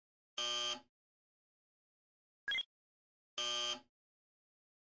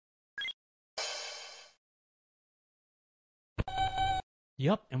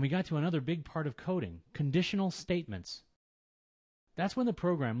 Yup, and we got to another big part of coding, conditional statements. That's when the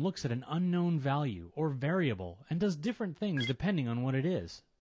program looks at an unknown value or variable and does different things depending on what it is.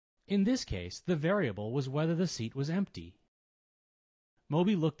 In this case, the variable was whether the seat was empty.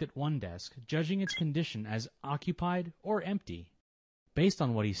 Moby looked at one desk, judging its condition as occupied or empty. Based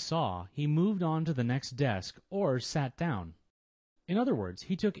on what he saw, he moved on to the next desk or sat down. In other words,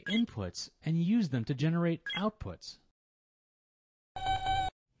 he took inputs and used them to generate outputs.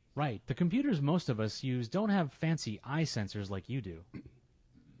 Right, the computers most of us use don't have fancy eye sensors like you do.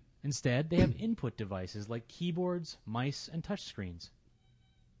 Instead, they have input devices like keyboards, mice, and touchscreens.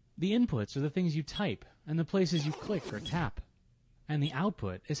 The inputs are the things you type and the places you click or tap. And the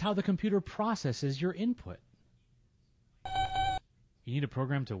output is how the computer processes your input. You need a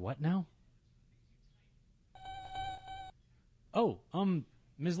program to what now? Oh,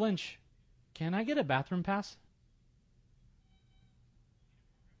 Ms. Lynch, can I get a bathroom pass?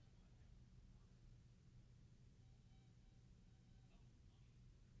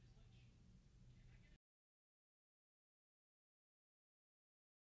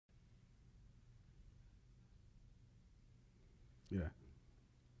 Yeah.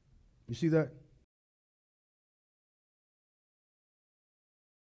 You see that?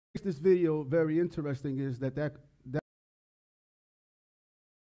 Makes this video very interesting is that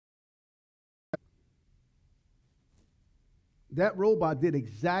robot did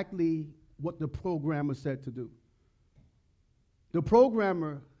exactly what the programmer said to do. The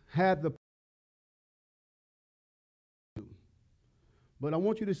programmer had the, but I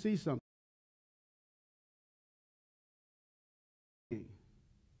want you to see something.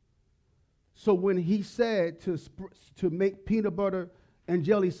 So when he said to make peanut butter and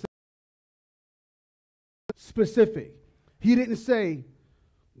jelly specific, he didn't say,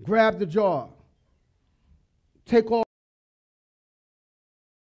 grab the jar, take all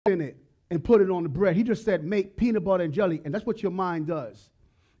in it, and put it on the bread. He just said, make peanut butter and jelly, and that's what your mind does.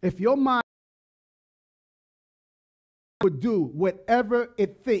 If your mind would do whatever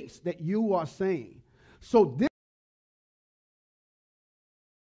it thinks that you are saying. So this,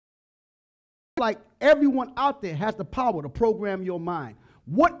 like everyone out there has the power to program your mind.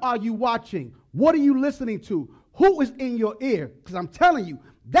 What are you watching? What are you listening to? Who is in your ear? Because I'm telling you,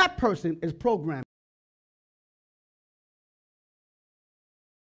 that person is programmed.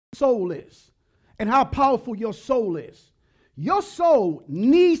 Soul is, and how powerful your soul is. Your soul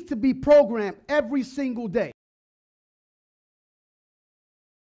needs to be programmed every single day.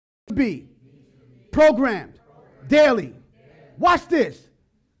 Be programmed daily. Watch this.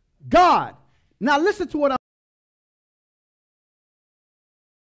 God. Now listen to what I'm.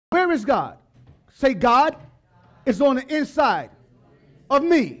 Where is God? Say God is on the inside of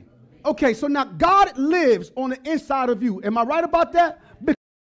me. Okay, so now God lives on the inside of you. Am I right about that? Because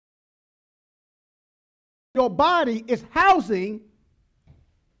your body is housing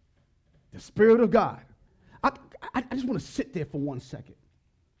the Spirit of God. I just want to sit there for 1 second.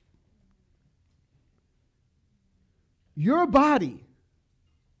 Your body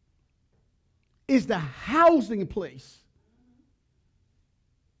is the housing place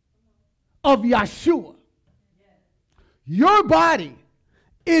of Yeshua. Your body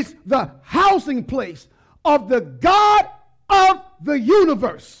is the housing place of the God of the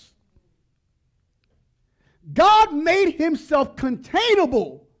universe. God made himself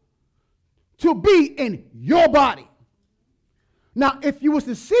containable to be in your body. Now, if you was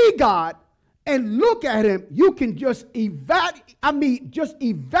to see God and look at him, you can just evaporate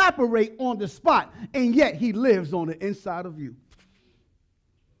on the spot, and yet he lives on the inside of you.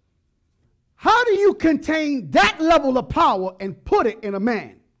 How do you contain that level of power and put it in a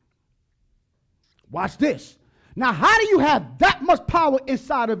man? Watch this. Now, how do you have that much power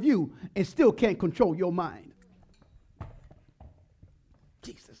inside of you and still can't control your mind?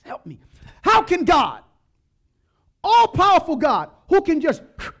 Jesus, help me. How can God, all-powerful God, who can just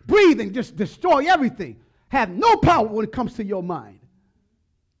breathe and just destroy everything, have no power when it comes to your mind?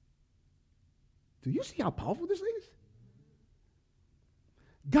 Do you see how powerful this is?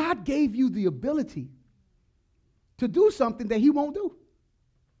 God gave you the ability to do something that he won't do.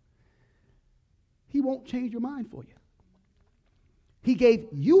 He won't change your mind for you. He gave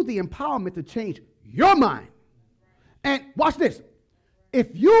you the empowerment to change your mind. And watch this. if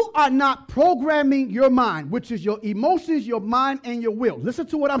you are not programming your mind, which is your emotions, your mind, and your will, listen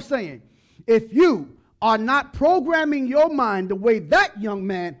to what I'm saying. If you are not programming your mind the way that young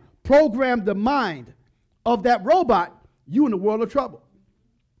man programmed the mind of that robot, you in a world of trouble.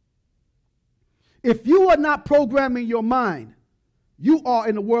 If you are not programming your mind, you are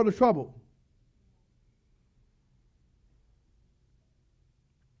in a world of trouble.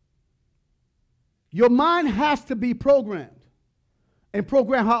 Your mind has to be programmed. And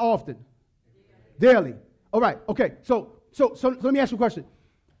programmed how often? Daily. All right. Okay. So let me ask you a question.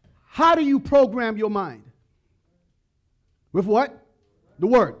 How do you program your mind? With what? The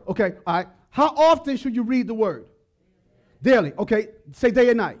word. Okay. All right. How often should you read the word? Daily. Okay. Say day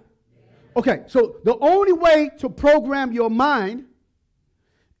and night. Okay. So the only way to program your mind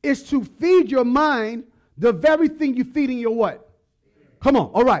is to feed your mind the very thing you're feeding your what? Come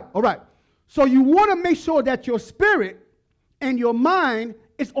on. All right. All right. So you want to make sure that your spirit and your mind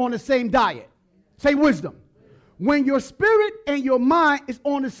is on the same diet. Say wisdom. When your spirit and your mind is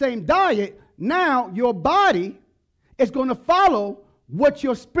on the same diet, now your body is going to follow what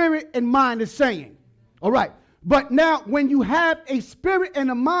your spirit and mind is saying. All right. But now when you have a spirit and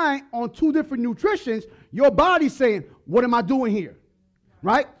a mind on two different nutritions, your body's saying, what am I doing here?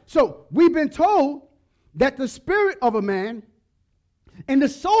 Right? So we've been told that the spirit of a man and the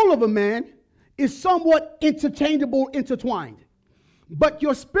soul of a man is somewhat interchangeable, intertwined. But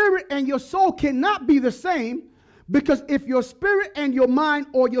your spirit and your soul cannot be the same, because if your spirit and your mind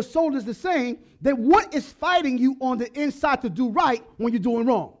or your soul is the same, then what is fighting you on the inside to do right when you're doing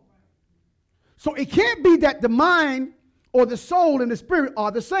wrong? So it can't be that the mind or the soul and the spirit are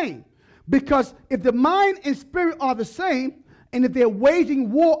the same. Because if the mind and spirit are the same, and if they're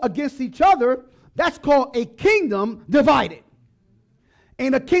waging war against each other, that's called a kingdom divided.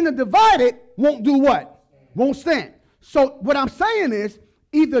 And a kingdom divided won't do what? Won't stand. So what I'm saying is,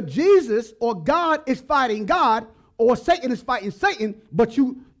 either Jesus or God is fighting God, or Satan is fighting Satan, but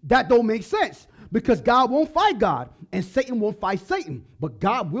that don't make sense. Because God won't fight God, and Satan won't fight Satan. But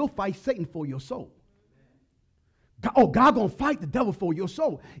God will fight Satan for your soul. God gonna fight the devil for your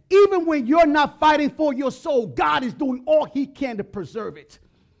soul. Even when you're not fighting for your soul, God is doing all he can to preserve it.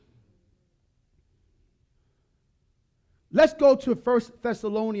 Let's go to 1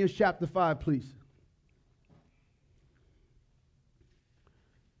 Thessalonians chapter 5, please.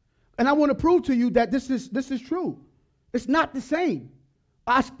 And I want to prove to you that this is true. It's not the same.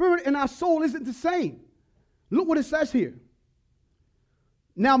 Our spirit and our soul isn't the same. Look what it says here.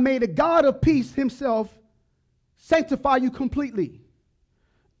 Now may the God of peace himself sanctify you completely.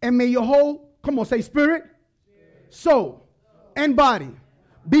 And may your whole, come on, say spirit, soul, and body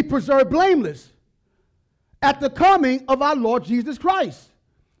be preserved blameless at the coming of our Lord Jesus Christ.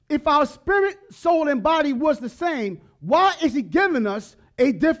 If our spirit, soul, and body was the same, why is he giving us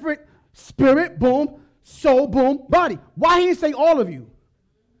a different spirit, boom, soul, boom, body? Why he didn't say all of you?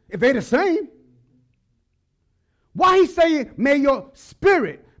 If they're the same. Why he saying, may your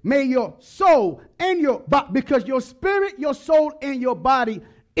spirit, may your soul, and your body, because your spirit, your soul, and your body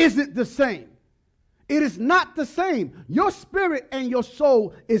isn't the same. It is not the same. Your spirit and your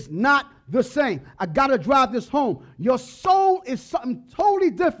soul is not the same. I got to drive this home. Your soul is something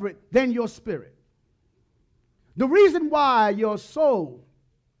totally different than your spirit. The reason why your soul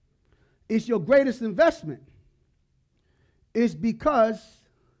is your greatest investment is because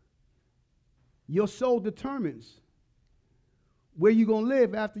your soul determines where you're going to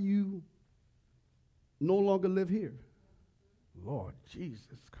live after you no longer live here. Lord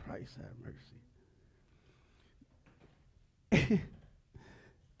Jesus Christ, have mercy.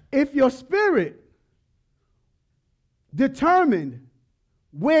 If your spirit determined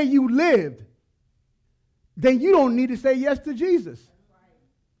where you lived, then you don't need to say yes to Jesus.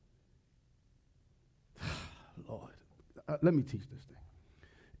 Lord, let me teach this thing.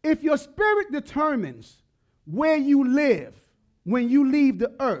 If your spirit determines where you live when you leave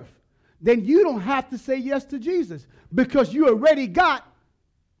the earth, then you don't have to say yes to Jesus, because you already got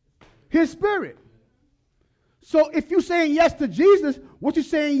his spirit. So if you're saying yes to Jesus, what you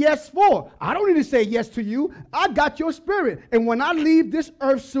saying yes for? I don't need to say yes to you. I got your spirit. And when I leave this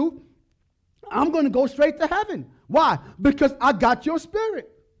earth suit, I'm going to go straight to heaven. Why? Because I got your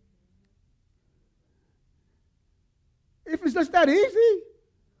spirit. If it's just that easy.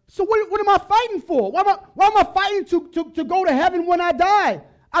 So what am I fighting for? Why am I fighting to go to heaven when I die?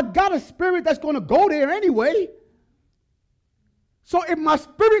 I got a spirit that's going to go there anyway. So if my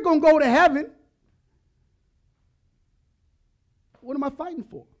spirit going to go to heaven, what am I fighting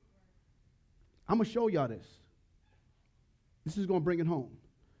for? I'm going to show y'all this. This is going to bring it home.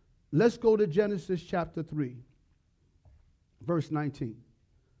 Let's go to Genesis chapter 3. verse 19.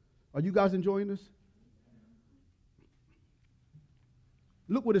 Are you guys enjoying this?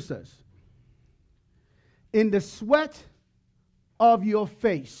 Look what it says. In the sweat of your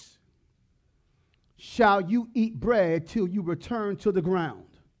face shall you eat bread till you return to the ground.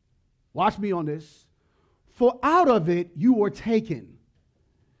 Watch me on this. For out of it you were taken.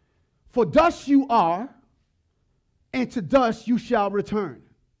 For dust you are, and to dust you shall return.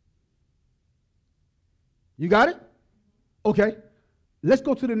 You got it? Okay. Let's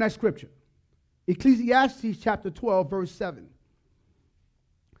go to the next scripture. Ecclesiastes chapter 12, verse 7.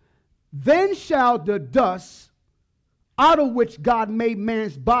 Then shall the dust out of which God made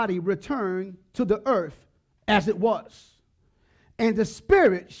man's body return to the earth as it was. And the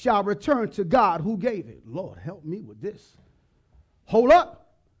spirit shall return to God who gave it. Lord, help me with this. Hold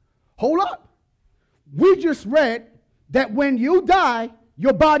up. Hold up. We just read that when you die,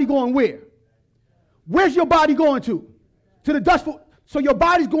 your body going where? Where's your body going to? To the dust. So your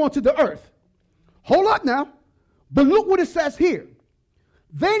body's going to the earth. Hold up now. But look what it says here.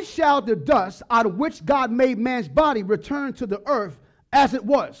 Then shall the dust out of which God made man's body return to the earth as it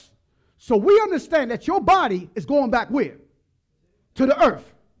was. So we understand that your body is going back where? To the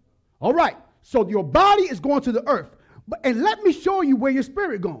earth. All right. So your body is going to the earth. And let me show you where your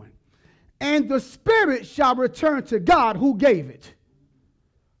spirit going. And the spirit shall return to God who gave it.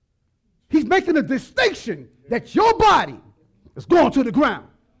 He's making a distinction that your body is going to the ground.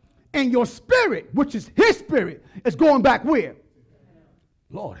 And your spirit, which is his spirit, is going back where?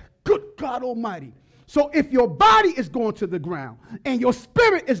 Lord, good God Almighty. So if your body is going to the ground and your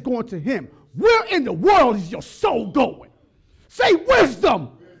spirit is going to him, where in the world is your soul going? Say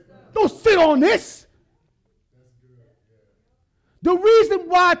wisdom. Don't sit on this. The reason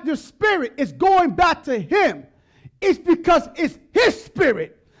why the spirit is going back to him is because it's his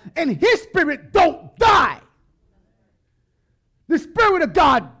spirit, and his spirit don't die. The spirit of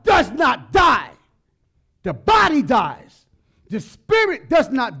God does not die. The body dies. The spirit does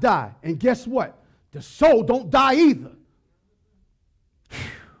not die. And guess what? The soul don't die either.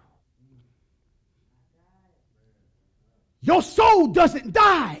 Your soul doesn't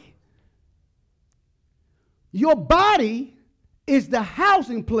die. Your body is the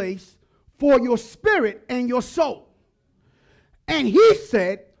housing place for your spirit and your soul. And he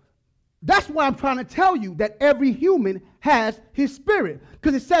said, that's why I'm trying to tell you that every human has his spirit.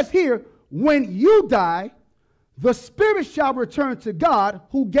 Because it says here, when you die, the spirit shall return to God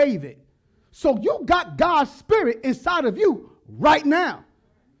who gave it. So you got God's spirit inside of you right now.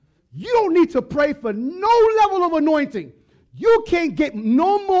 You don't need to pray for no level of anointing. You can't get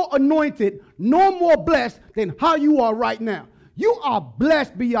no more anointed, no more blessed than how you are right now. You are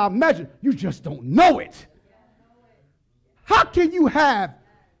blessed beyond measure. You just don't know it. How can you have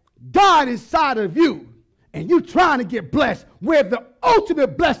God inside of you and you trying to get blessed where the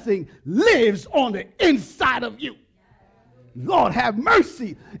ultimate blessing lives on the inside of you? Lord have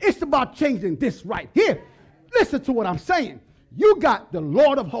mercy. It's about changing this right here. Listen to what I'm saying. You got the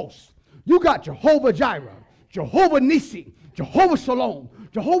Lord of hosts. You got Jehovah Jireh, Jehovah Nissi, Jehovah Shalom,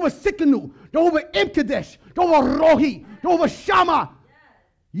 Jehovah Sikkenu, Jehovah Imkadesh, Jehovah Rohi, Jehovah Shammah,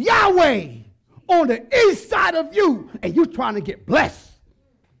 Yahweh on the inside of you, and you're trying to get blessed.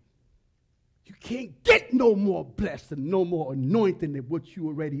 You can't get no more blessed and no more anointing than what you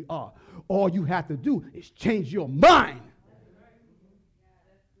already are. All you have to do is change your mind.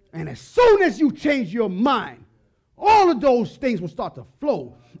 And as soon as you change your mind, all of those things will start to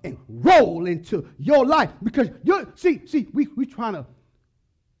flow and roll into your life. Because we trying to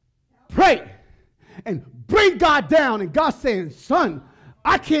pray and bring God down, and God saying, son,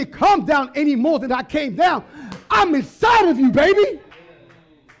 I can't come down any more than I came down. I'm inside of you, baby.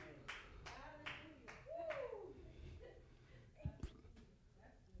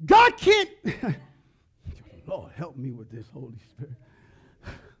 God can't, Lord help me with this, Holy Spirit.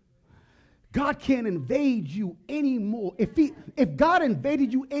 God can't invade you anymore. If God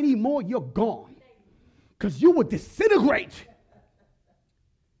invaded you anymore, you're gone. Because you would disintegrate.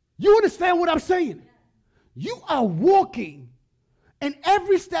 You understand what I'm saying? You are walking, and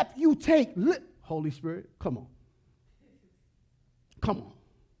every step you take, Holy Spirit, come on. Come on.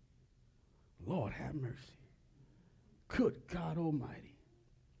 Lord have mercy. Good God Almighty.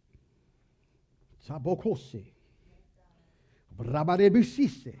 Sabokose.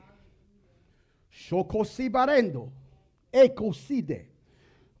 Brabarebisise. Shokosi barendo. Ekoside.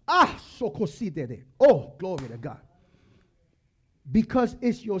 Sokoside. Oh, glory to God. Because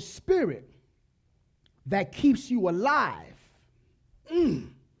it's your spirit that keeps you alive. And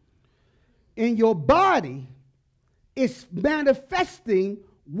your body is manifesting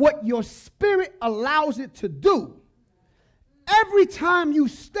what your spirit allows it to do. every time you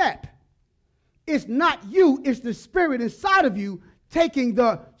step, it's not you, it's the Spirit inside of you taking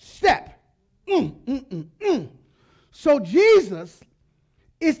the step. So Jesus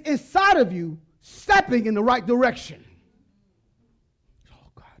is inside of you stepping in the right direction.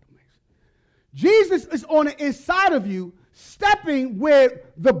 Oh, God. Jesus is on the inside of you stepping where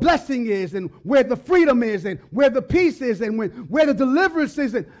the blessing is and where the freedom is and where the peace is and where the deliverance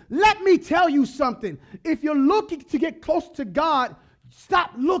is. And let me tell you something. If you're looking to get close to God,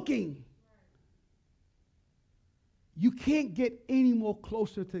 stop looking. You can't get any more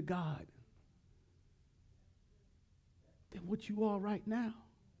closer to God than what you are right now.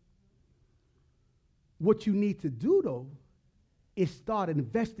 What you need to do, though, is start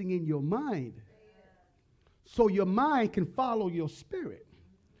investing in your mind so your mind can follow your spirit.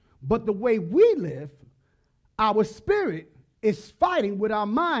 But the way we live, our spirit is fighting with our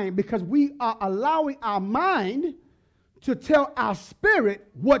mind because we are allowing our mind to tell our spirit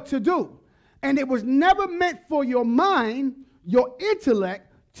what to do. And it was never meant for your mind, your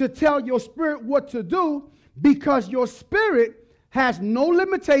intellect, to tell your spirit what to do, because your spirit has no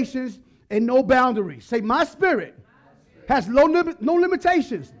limitations and no boundaries. Say, my spirit has no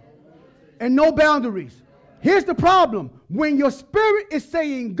limitations and no boundaries. Here's the problem. When your spirit is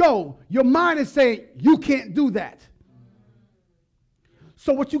saying go, your mind is saying you can't do that.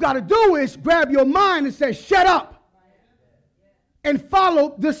 So what you got to do is grab your mind and say, shut up, and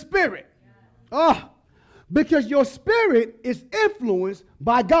follow the spirit. Because your spirit is influenced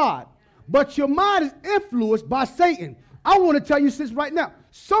by God, but your mind is influenced by Satan. I want to tell you this right now.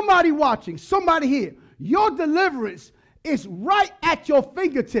 Somebody watching, somebody here, your deliverance is right at your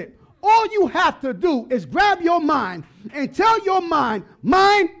fingertip. All you have to do is grab your mind and tell your mind,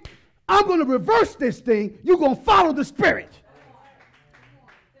 I'm going to reverse this thing. You're going to follow the spirit.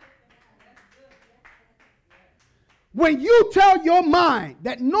 When you tell your mind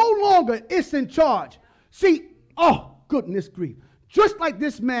that no longer it's in charge. See, oh, goodness grief. Just like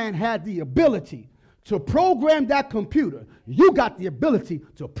this man had the ability to program that computer, you got the ability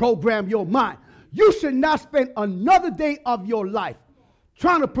to program your mind. You should not spend another day of your life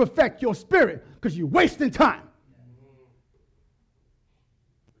trying to perfect your spirit because you're wasting time.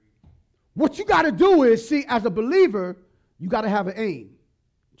 What you got to do is, see, as a believer, you got to have an aim,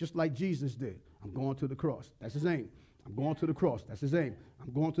 just like Jesus did. I'm going to the cross. That's his aim. I'm going to the cross. That's his aim.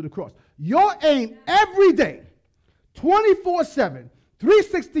 I'm going to the cross. Your aim every day, 24/7,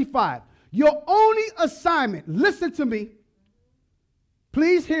 365, your only assignment, listen to me,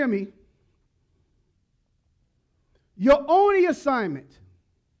 please hear me. Your only assignment,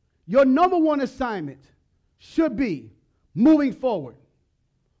 your number one assignment should be moving forward.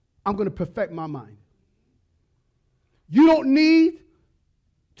 I'm going to perfect my mind. You don't need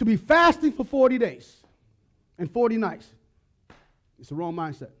to be fasting for 40 days and 40 nights. It's the wrong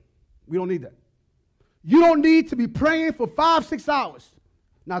mindset. We don't need that. You don't need to be praying for 5-6 hours.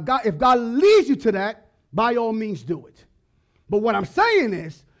 Now, God, if God leads you to that, by all means do it. But what I'm saying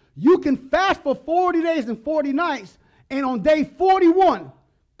is, you can fast for 40 days and 40 nights, and on day 41,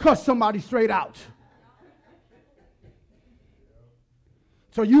 cuss somebody straight out.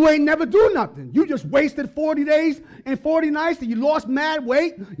 So you ain't never do nothing. You just wasted 40 days and 40 nights, and you lost mad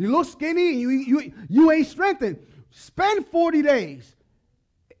weight, you look skinny, and you ain't strengthened. Spend 40 days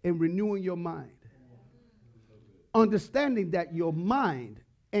in renewing your mind. Understanding that your mind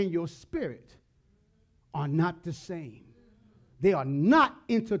and your spirit are not the same. They are not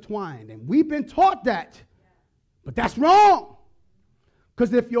intertwined. And we've been taught that. But that's wrong.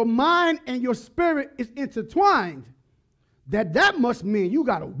 Because if your mind and your spirit is intertwined, that must mean you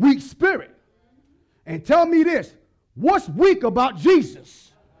got a weak spirit. And tell me this, what's weak about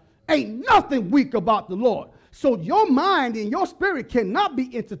Jesus? Ain't nothing weak about the Lord. So your mind and your spirit cannot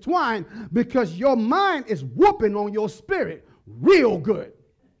be intertwined, because your mind is whooping on your spirit real good.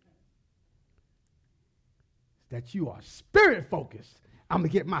 That you are spirit focused. I'm going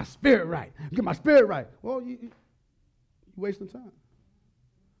to get my spirit right. Get my spirit right. Well, you wasting time.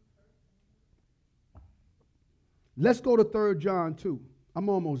 Let's go to 3 John 2. I'm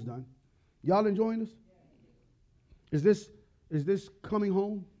almost done. Y'all enjoying this? Is this coming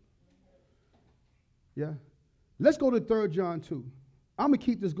home? Yeah. Let's go to 3 John 2. I'm going to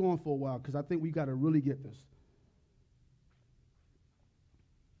keep this going for a while because I think we got to really get this.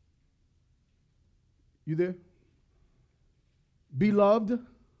 You there? Beloved,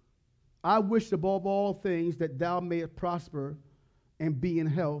 I wish above all things that thou mayest prosper and be in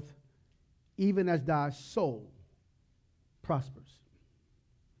health, even as thy soul prospers.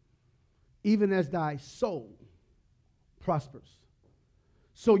 Even as thy soul prospers.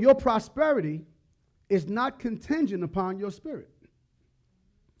 So your prosperity is not contingent upon your spirit.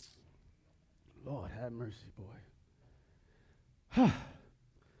 Lord have mercy, boy.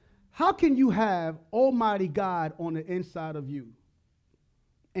 How can you have Almighty God on the inside of you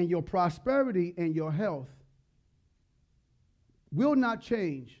and your prosperity and your health will not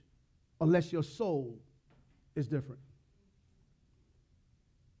change unless your soul is different?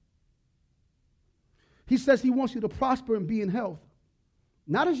 He says he wants you to prosper and be in health,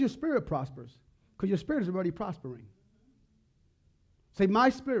 not as your spirit prospers, because your spirit is already prospering. Say, my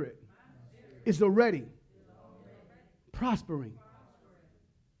spirit is already prospering.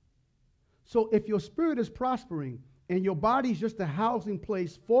 So if your spirit is prospering and your body is just a housing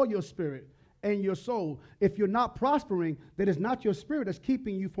place for your spirit and your soul, if you're not prospering, then it's not your spirit that's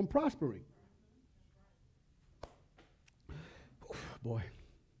keeping you from prospering. Boy.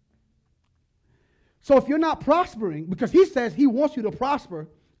 So if you're not prospering, because he says he wants you to prosper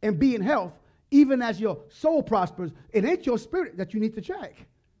and be in health, even as your soul prospers, it ain't your spirit that you need to check.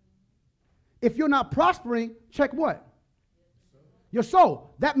 If you're not prospering, check what? Your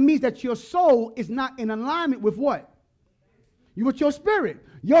soul. That means that your soul is not in alignment with what? With your spirit.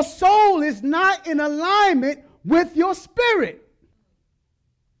 Your soul is not in alignment with your spirit.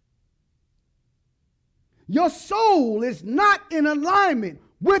 Your soul is not in alignment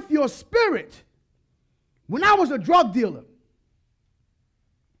with your spirit. When I was a drug dealer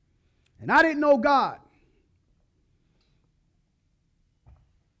and I didn't know God,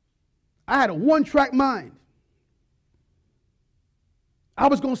 I had a one-track mind. I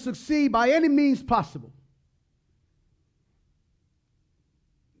was going to succeed by any means possible.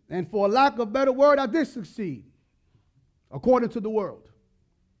 And for lack of a better word, I did succeed, according to the world.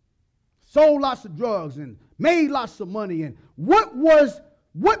 Sold lots of drugs and made lots of money. And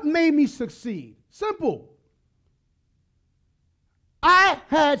what made me succeed? Simple. I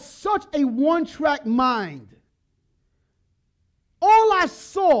had such a one-track mind. All I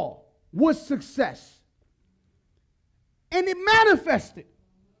saw was success. And it manifested.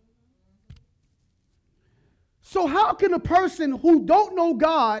 So how can a person who don't know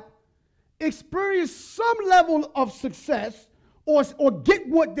God experience some level of success or get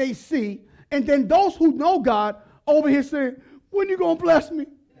what they see, and then those who know God over here saying, when you going to bless me?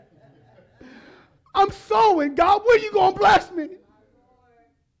 I'm sowing, God, when you going to bless me?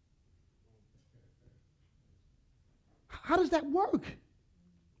 How does that work?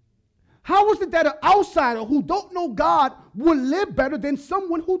 How is it that an outsider who don't know God will live better than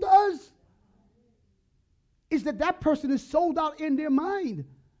someone who does? Is that person is sold out in their mind.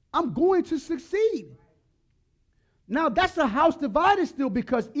 I'm going to succeed. Now, that's a house divided still,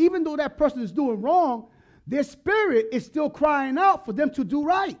 because even though that person is doing wrong, their spirit is still crying out for them to do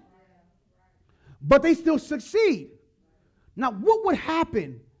right. But they still succeed. Now, what would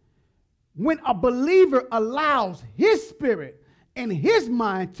happen when a believer allows his spirit and his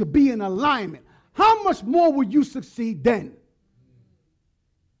mind to be in alignment? How much more will you succeed then?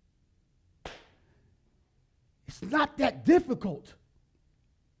 It's not that difficult.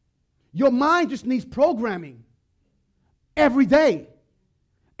 Your mind just needs programming every day.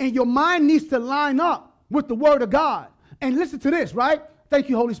 And your mind needs to line up with the Word of God. And listen to this, right? Thank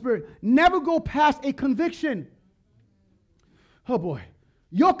you, Holy Spirit. Never go past a conviction. Oh boy.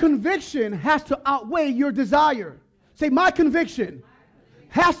 Your conviction has to outweigh your desire. Say, my conviction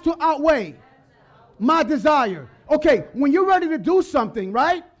has to outweigh my desire. Okay, when you're ready to do something,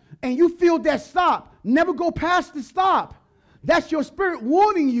 right? And you feel that stop, never go past the stop. That's your spirit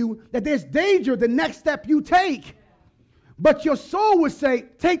warning you that there's danger the next step you take. But your soul would say,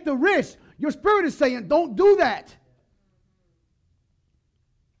 take the risk. Your spirit is saying, don't do that.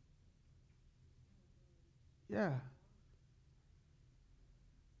 Yeah.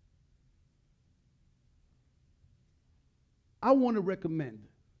 I want to recommend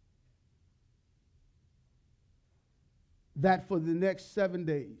that for the next 7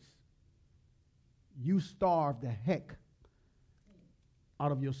 days, you starve the heck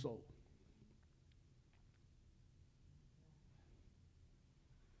out of your soul.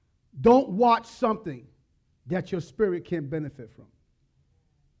 Don't watch something that your spirit can benefit from.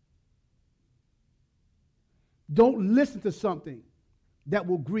 Don't listen to something that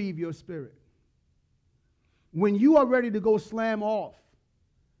will grieve your spirit. When you are ready to go slam off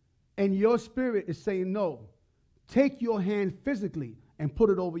and your spirit is saying no, take your hand physically and put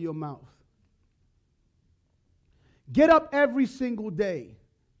it over your mouth. Get up every single day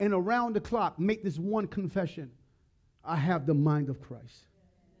and around the clock make this one confession. I have the mind of Christ.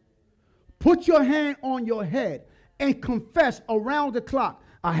 Put your hand on your head and confess around the clock.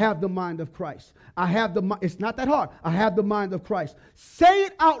 I have the mind of Christ. I have the it's not that hard. I have the mind of Christ. Say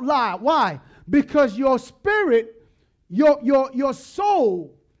it out loud. Why? Because your spirit, your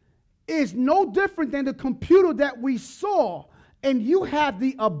soul is no different than the computer that we saw, and you have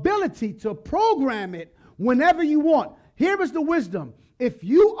the ability to program it whenever you want. Here is the wisdom. If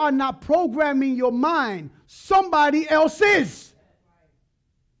you are not programming your mind, somebody else is.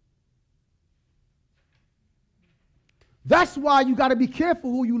 That's why you got to be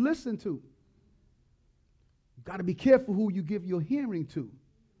careful who you listen to. You got to be careful who you give your hearing to.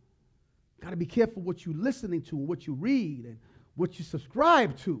 You got to be careful what you're listening to, and what you read, and what you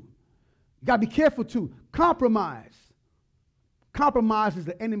subscribe to. You got to be careful to compromise. Compromise is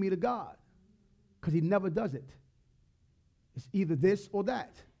the enemy to God because he never does it. It's either this or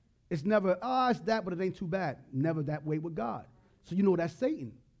that. It's never, it's that, but it ain't too bad. Never that way with God. So you know that's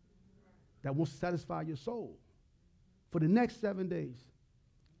Satan that wants to satisfy your soul. For the next 7 days,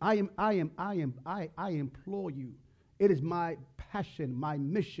 I implore you. It is my passion, my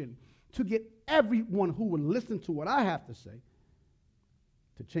mission to get everyone who will listen to what I have to say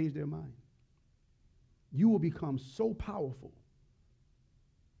to change their mind. You will become so powerful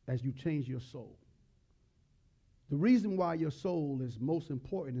as you change your soul. The reason why your soul is most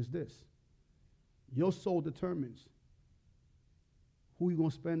important is this. Your soul determines who you're going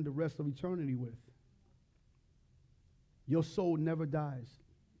to spend the rest of eternity with. Your soul never dies.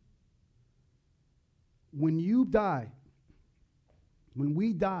 When you die, when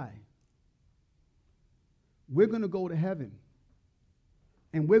we die, we're going to go to heaven.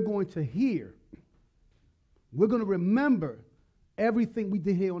 And we're going to hear. We're going to remember everything we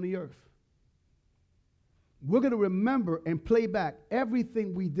did here on the earth. We're going to remember and play back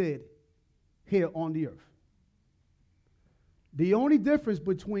everything we did here on the earth. The only difference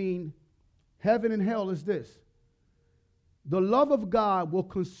between heaven and hell is this. The love of God will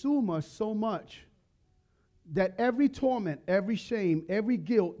consume us so much that every torment, every shame, every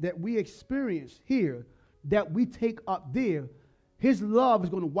guilt that we experience here, that we take up there, his love is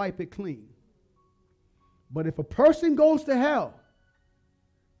going to wipe it clean. But if a person goes to hell,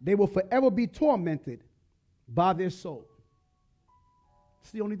 they will forever be tormented by their soul.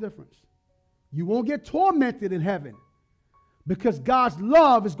 It's the only difference. You won't get tormented in heaven because God's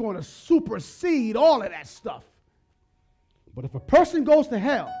love is going to supersede all of that stuff. But if a person goes to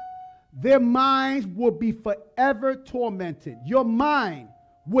hell, their minds will be forever tormented. Your mind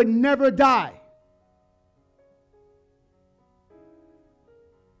would never die.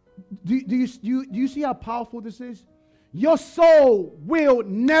 Do you see how powerful this is? Your soul will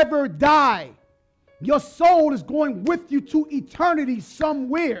never die. Your soul is going with you to eternity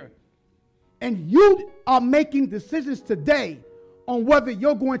somewhere. And you are making decisions today on whether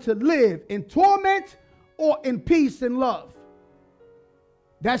you're going to live in torment or in peace and love.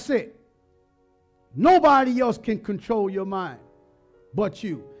 That's it. Nobody else can control your mind but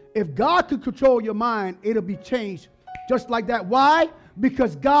you. If God could control your mind, it'll be changed just like that. Why?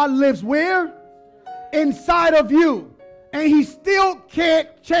 Because God lives where? Inside of you. And he still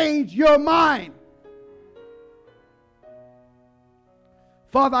can't change your mind.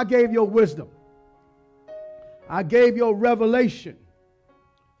 Father, I gave your wisdom. I gave your revelation.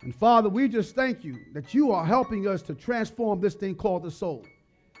 And Father, we just thank you that you are helping us to transform this thing called the soul.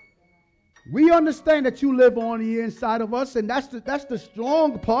 We understand that you live on the inside of us, and that's the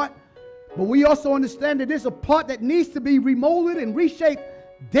strong part. But we also understand that there's a part that needs to be remolded and reshaped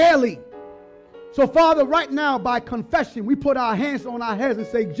daily. So, Father, right now, by confession, we put our hands on our heads and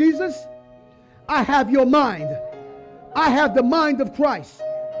say, Jesus, I have your mind. I have the mind of Christ.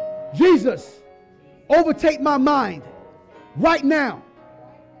 Jesus, overtake my mind right now.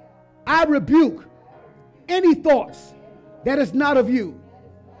 I rebuke any thoughts that is not of you.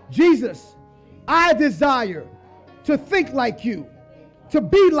 Jesus, I desire to think like you, to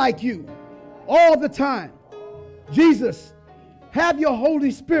be like you all the time. Jesus, have your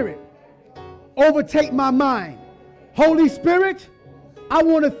Holy Spirit overtake my mind. Holy Spirit, I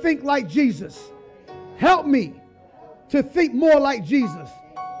want to think like Jesus. Help me to think more like Jesus.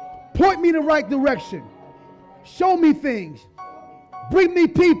 Point me the right direction. Show me things. Bring me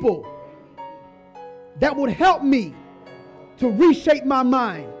people that would help me to reshape my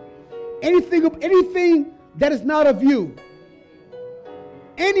mind. Anything that is not of you,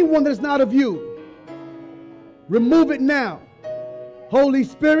 anyone that is not of you, remove it now. Holy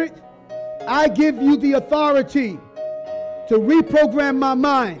Spirit, I give you the authority to reprogram my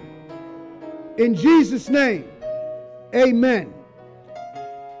mind. In Jesus' name, amen.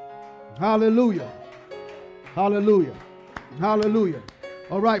 Hallelujah. Hallelujah. Hallelujah.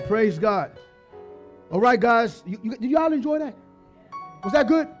 All right, praise God. All right, guys. Did y'all enjoy that? Was that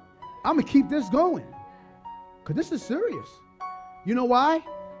good? I'm going to keep this going because this is serious. You know why?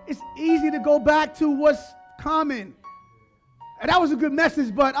 It's easy to go back to what's common. And that was a good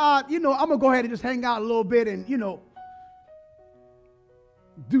message, but, I'm going to go ahead and just hang out a little bit and,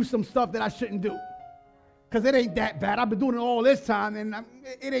 do some stuff that I shouldn't do. Because it ain't that bad. I've been doing it all this time, and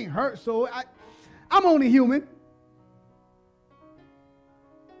it ain't hurt, so I'm only human.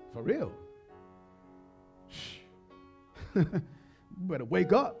 For real. You better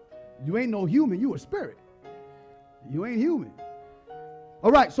wake up. You ain't no human. You a spirit. You ain't human.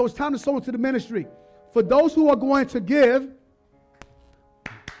 All right, so it's time to sow into the ministry. For those who are going to give,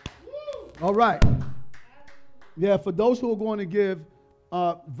 all right. Yeah, for those who are going to give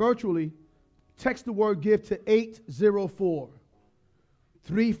virtually, text the word give to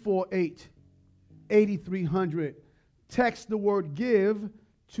 804-348-8300. Text the word give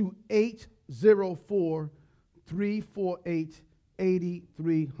to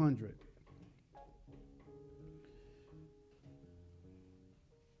 804-348-8300.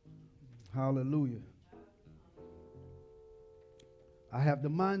 Hallelujah. I have the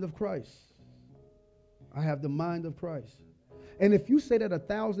mind of Christ. I have the mind of Christ. And if you say that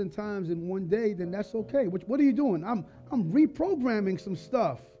 1,000 times in one day, then that's okay. What are you doing? I'm reprogramming some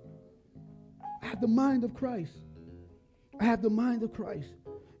stuff. I have the mind of Christ. I have the mind of Christ.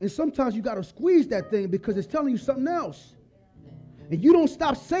 And sometimes you got to squeeze that thing because it's telling you something else. And you don't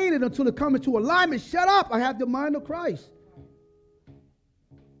stop saying it until it comes into alignment. Shut up. I have the mind of Christ.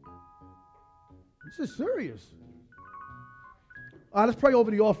 This is serious. All right, let's pray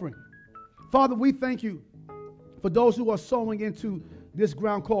over the offering. Father, we thank you for those who are sowing into this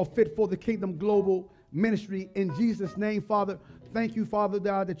ground called Fit for the Kingdom Global Ministry. In Jesus' name, Father, thank you, Father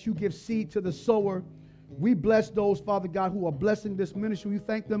God, that you give seed to the sower. We bless those, Father God, who are blessing this ministry. We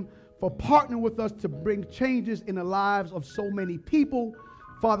thank them for partnering with us to bring changes in the lives of so many people.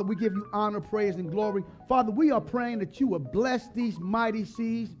 Father, we give you honor, praise, and glory. Father, we are praying that you will bless these mighty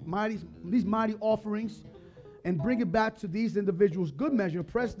seeds, these mighty offerings, and bring it back to these individuals. Good measure,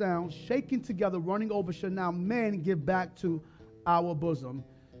 pressed down, shaken together, running over, shall now men give back to our bosom.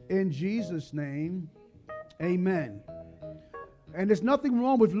 In Jesus' name, amen. And there's nothing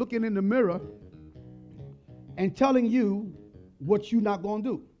wrong with looking in the mirror and telling you what you're not going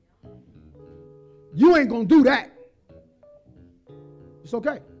to do. You ain't going to do that. It's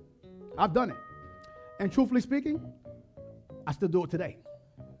okay. I've done it. And truthfully speaking, I still do it today.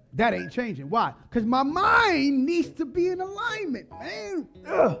 That ain't changing. Why? Because my mind needs to be in alignment, man.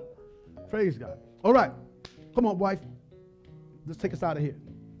 Ugh. Praise God. All right. Come on, wife. Let's take us out of here.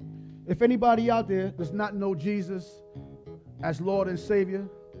 If anybody out there does not know Jesus as Lord and Savior,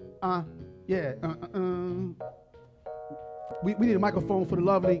 we need a microphone for the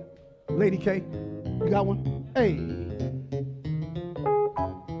lovely Lady K. You got one? Hey.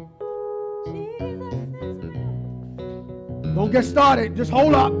 Don't get started. Just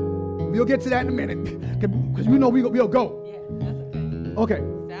hold up. We'll get to that in a minute. Because we know we'll go. Yeah, that's okay.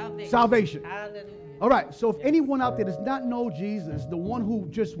 Okay. Salvation. Hallelujah. All right. So if anyone out there does not know Jesus, the one who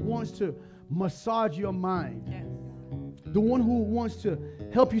just wants to massage your mind, Yes. the one who wants to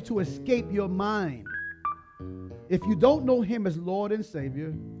help you to escape your mind, if you don't know him as Lord and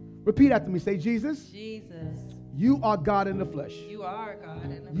Savior, repeat after me. Say, Jesus, Jesus, you are God in the flesh. you are God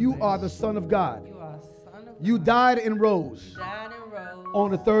in the You flesh. are the Son of God. You are Son of You God. died and rose Died and rose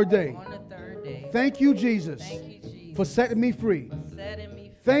on the third day. on the third day. Thank you, Jesus, Thank you, Jesus, for setting me free. for setting me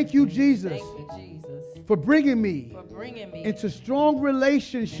free. Thank you, Jesus, Thank you, Jesus, for bringing me for bringing me into strong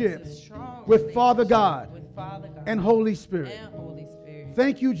relationship into strong with Father relationship God with Father God and Holy Spirit. and Holy Spirit.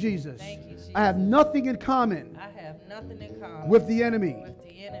 Thank you, Jesus. Thank you, Jesus. I have nothing in common I have nothing in common with the enemy. with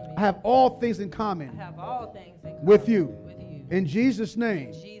the enemy. I have all things in I common have all things in common with you. With you. In Jesus' name,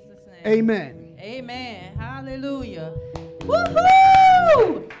 In Jesus' name. amen. Amen. Hallelujah.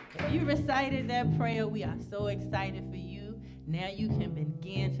 Woohoo! If you recited that prayer, we are so excited for you. Now you can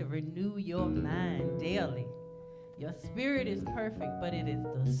begin to renew your mind daily. Your spirit is perfect, but it is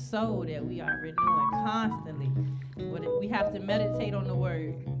the soul that we are renewing constantly. We have to meditate on the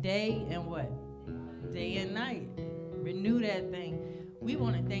word day and what? Day and night. Renew that thing. We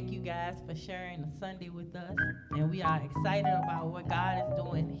want to thank you guys for sharing the Sunday with us. And we are excited about what God is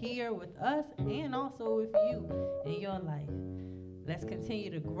doing here with us and also with you in your life. Let's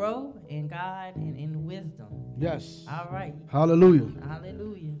continue to grow in God and in wisdom. Yes. All right. Hallelujah.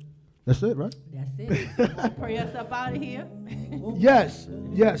 Hallelujah. That's it, right? That's it. You wanna pray us up out of here? Yes.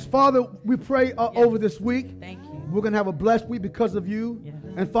 Yes. Father, we pray over this week. Thank you. We're going to have a blessed week because of you. Yes.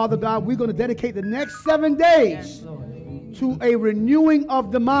 And Father God, we're going to dedicate the next 7 Yes, days Lord. to a renewing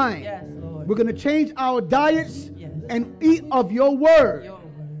of the mind. Yes, Lord. We're going to change our diets Yes. and eat of your word, Your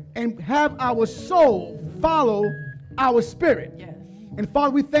word. and have our soul follow our spirit. Yes. And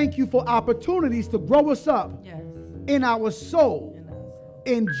Father, we thank you for opportunities to grow us up Yes. in our soul. In us.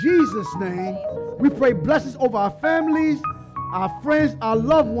 In Jesus' name, we pray blessings over our families, our friends, our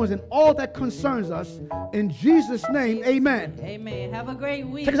loved ones, and all that concerns us. In Jesus' name, amen. Amen. Have a great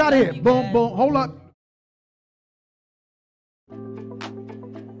week. Take us out of Love here. you Boom, guys. boom. Hold up.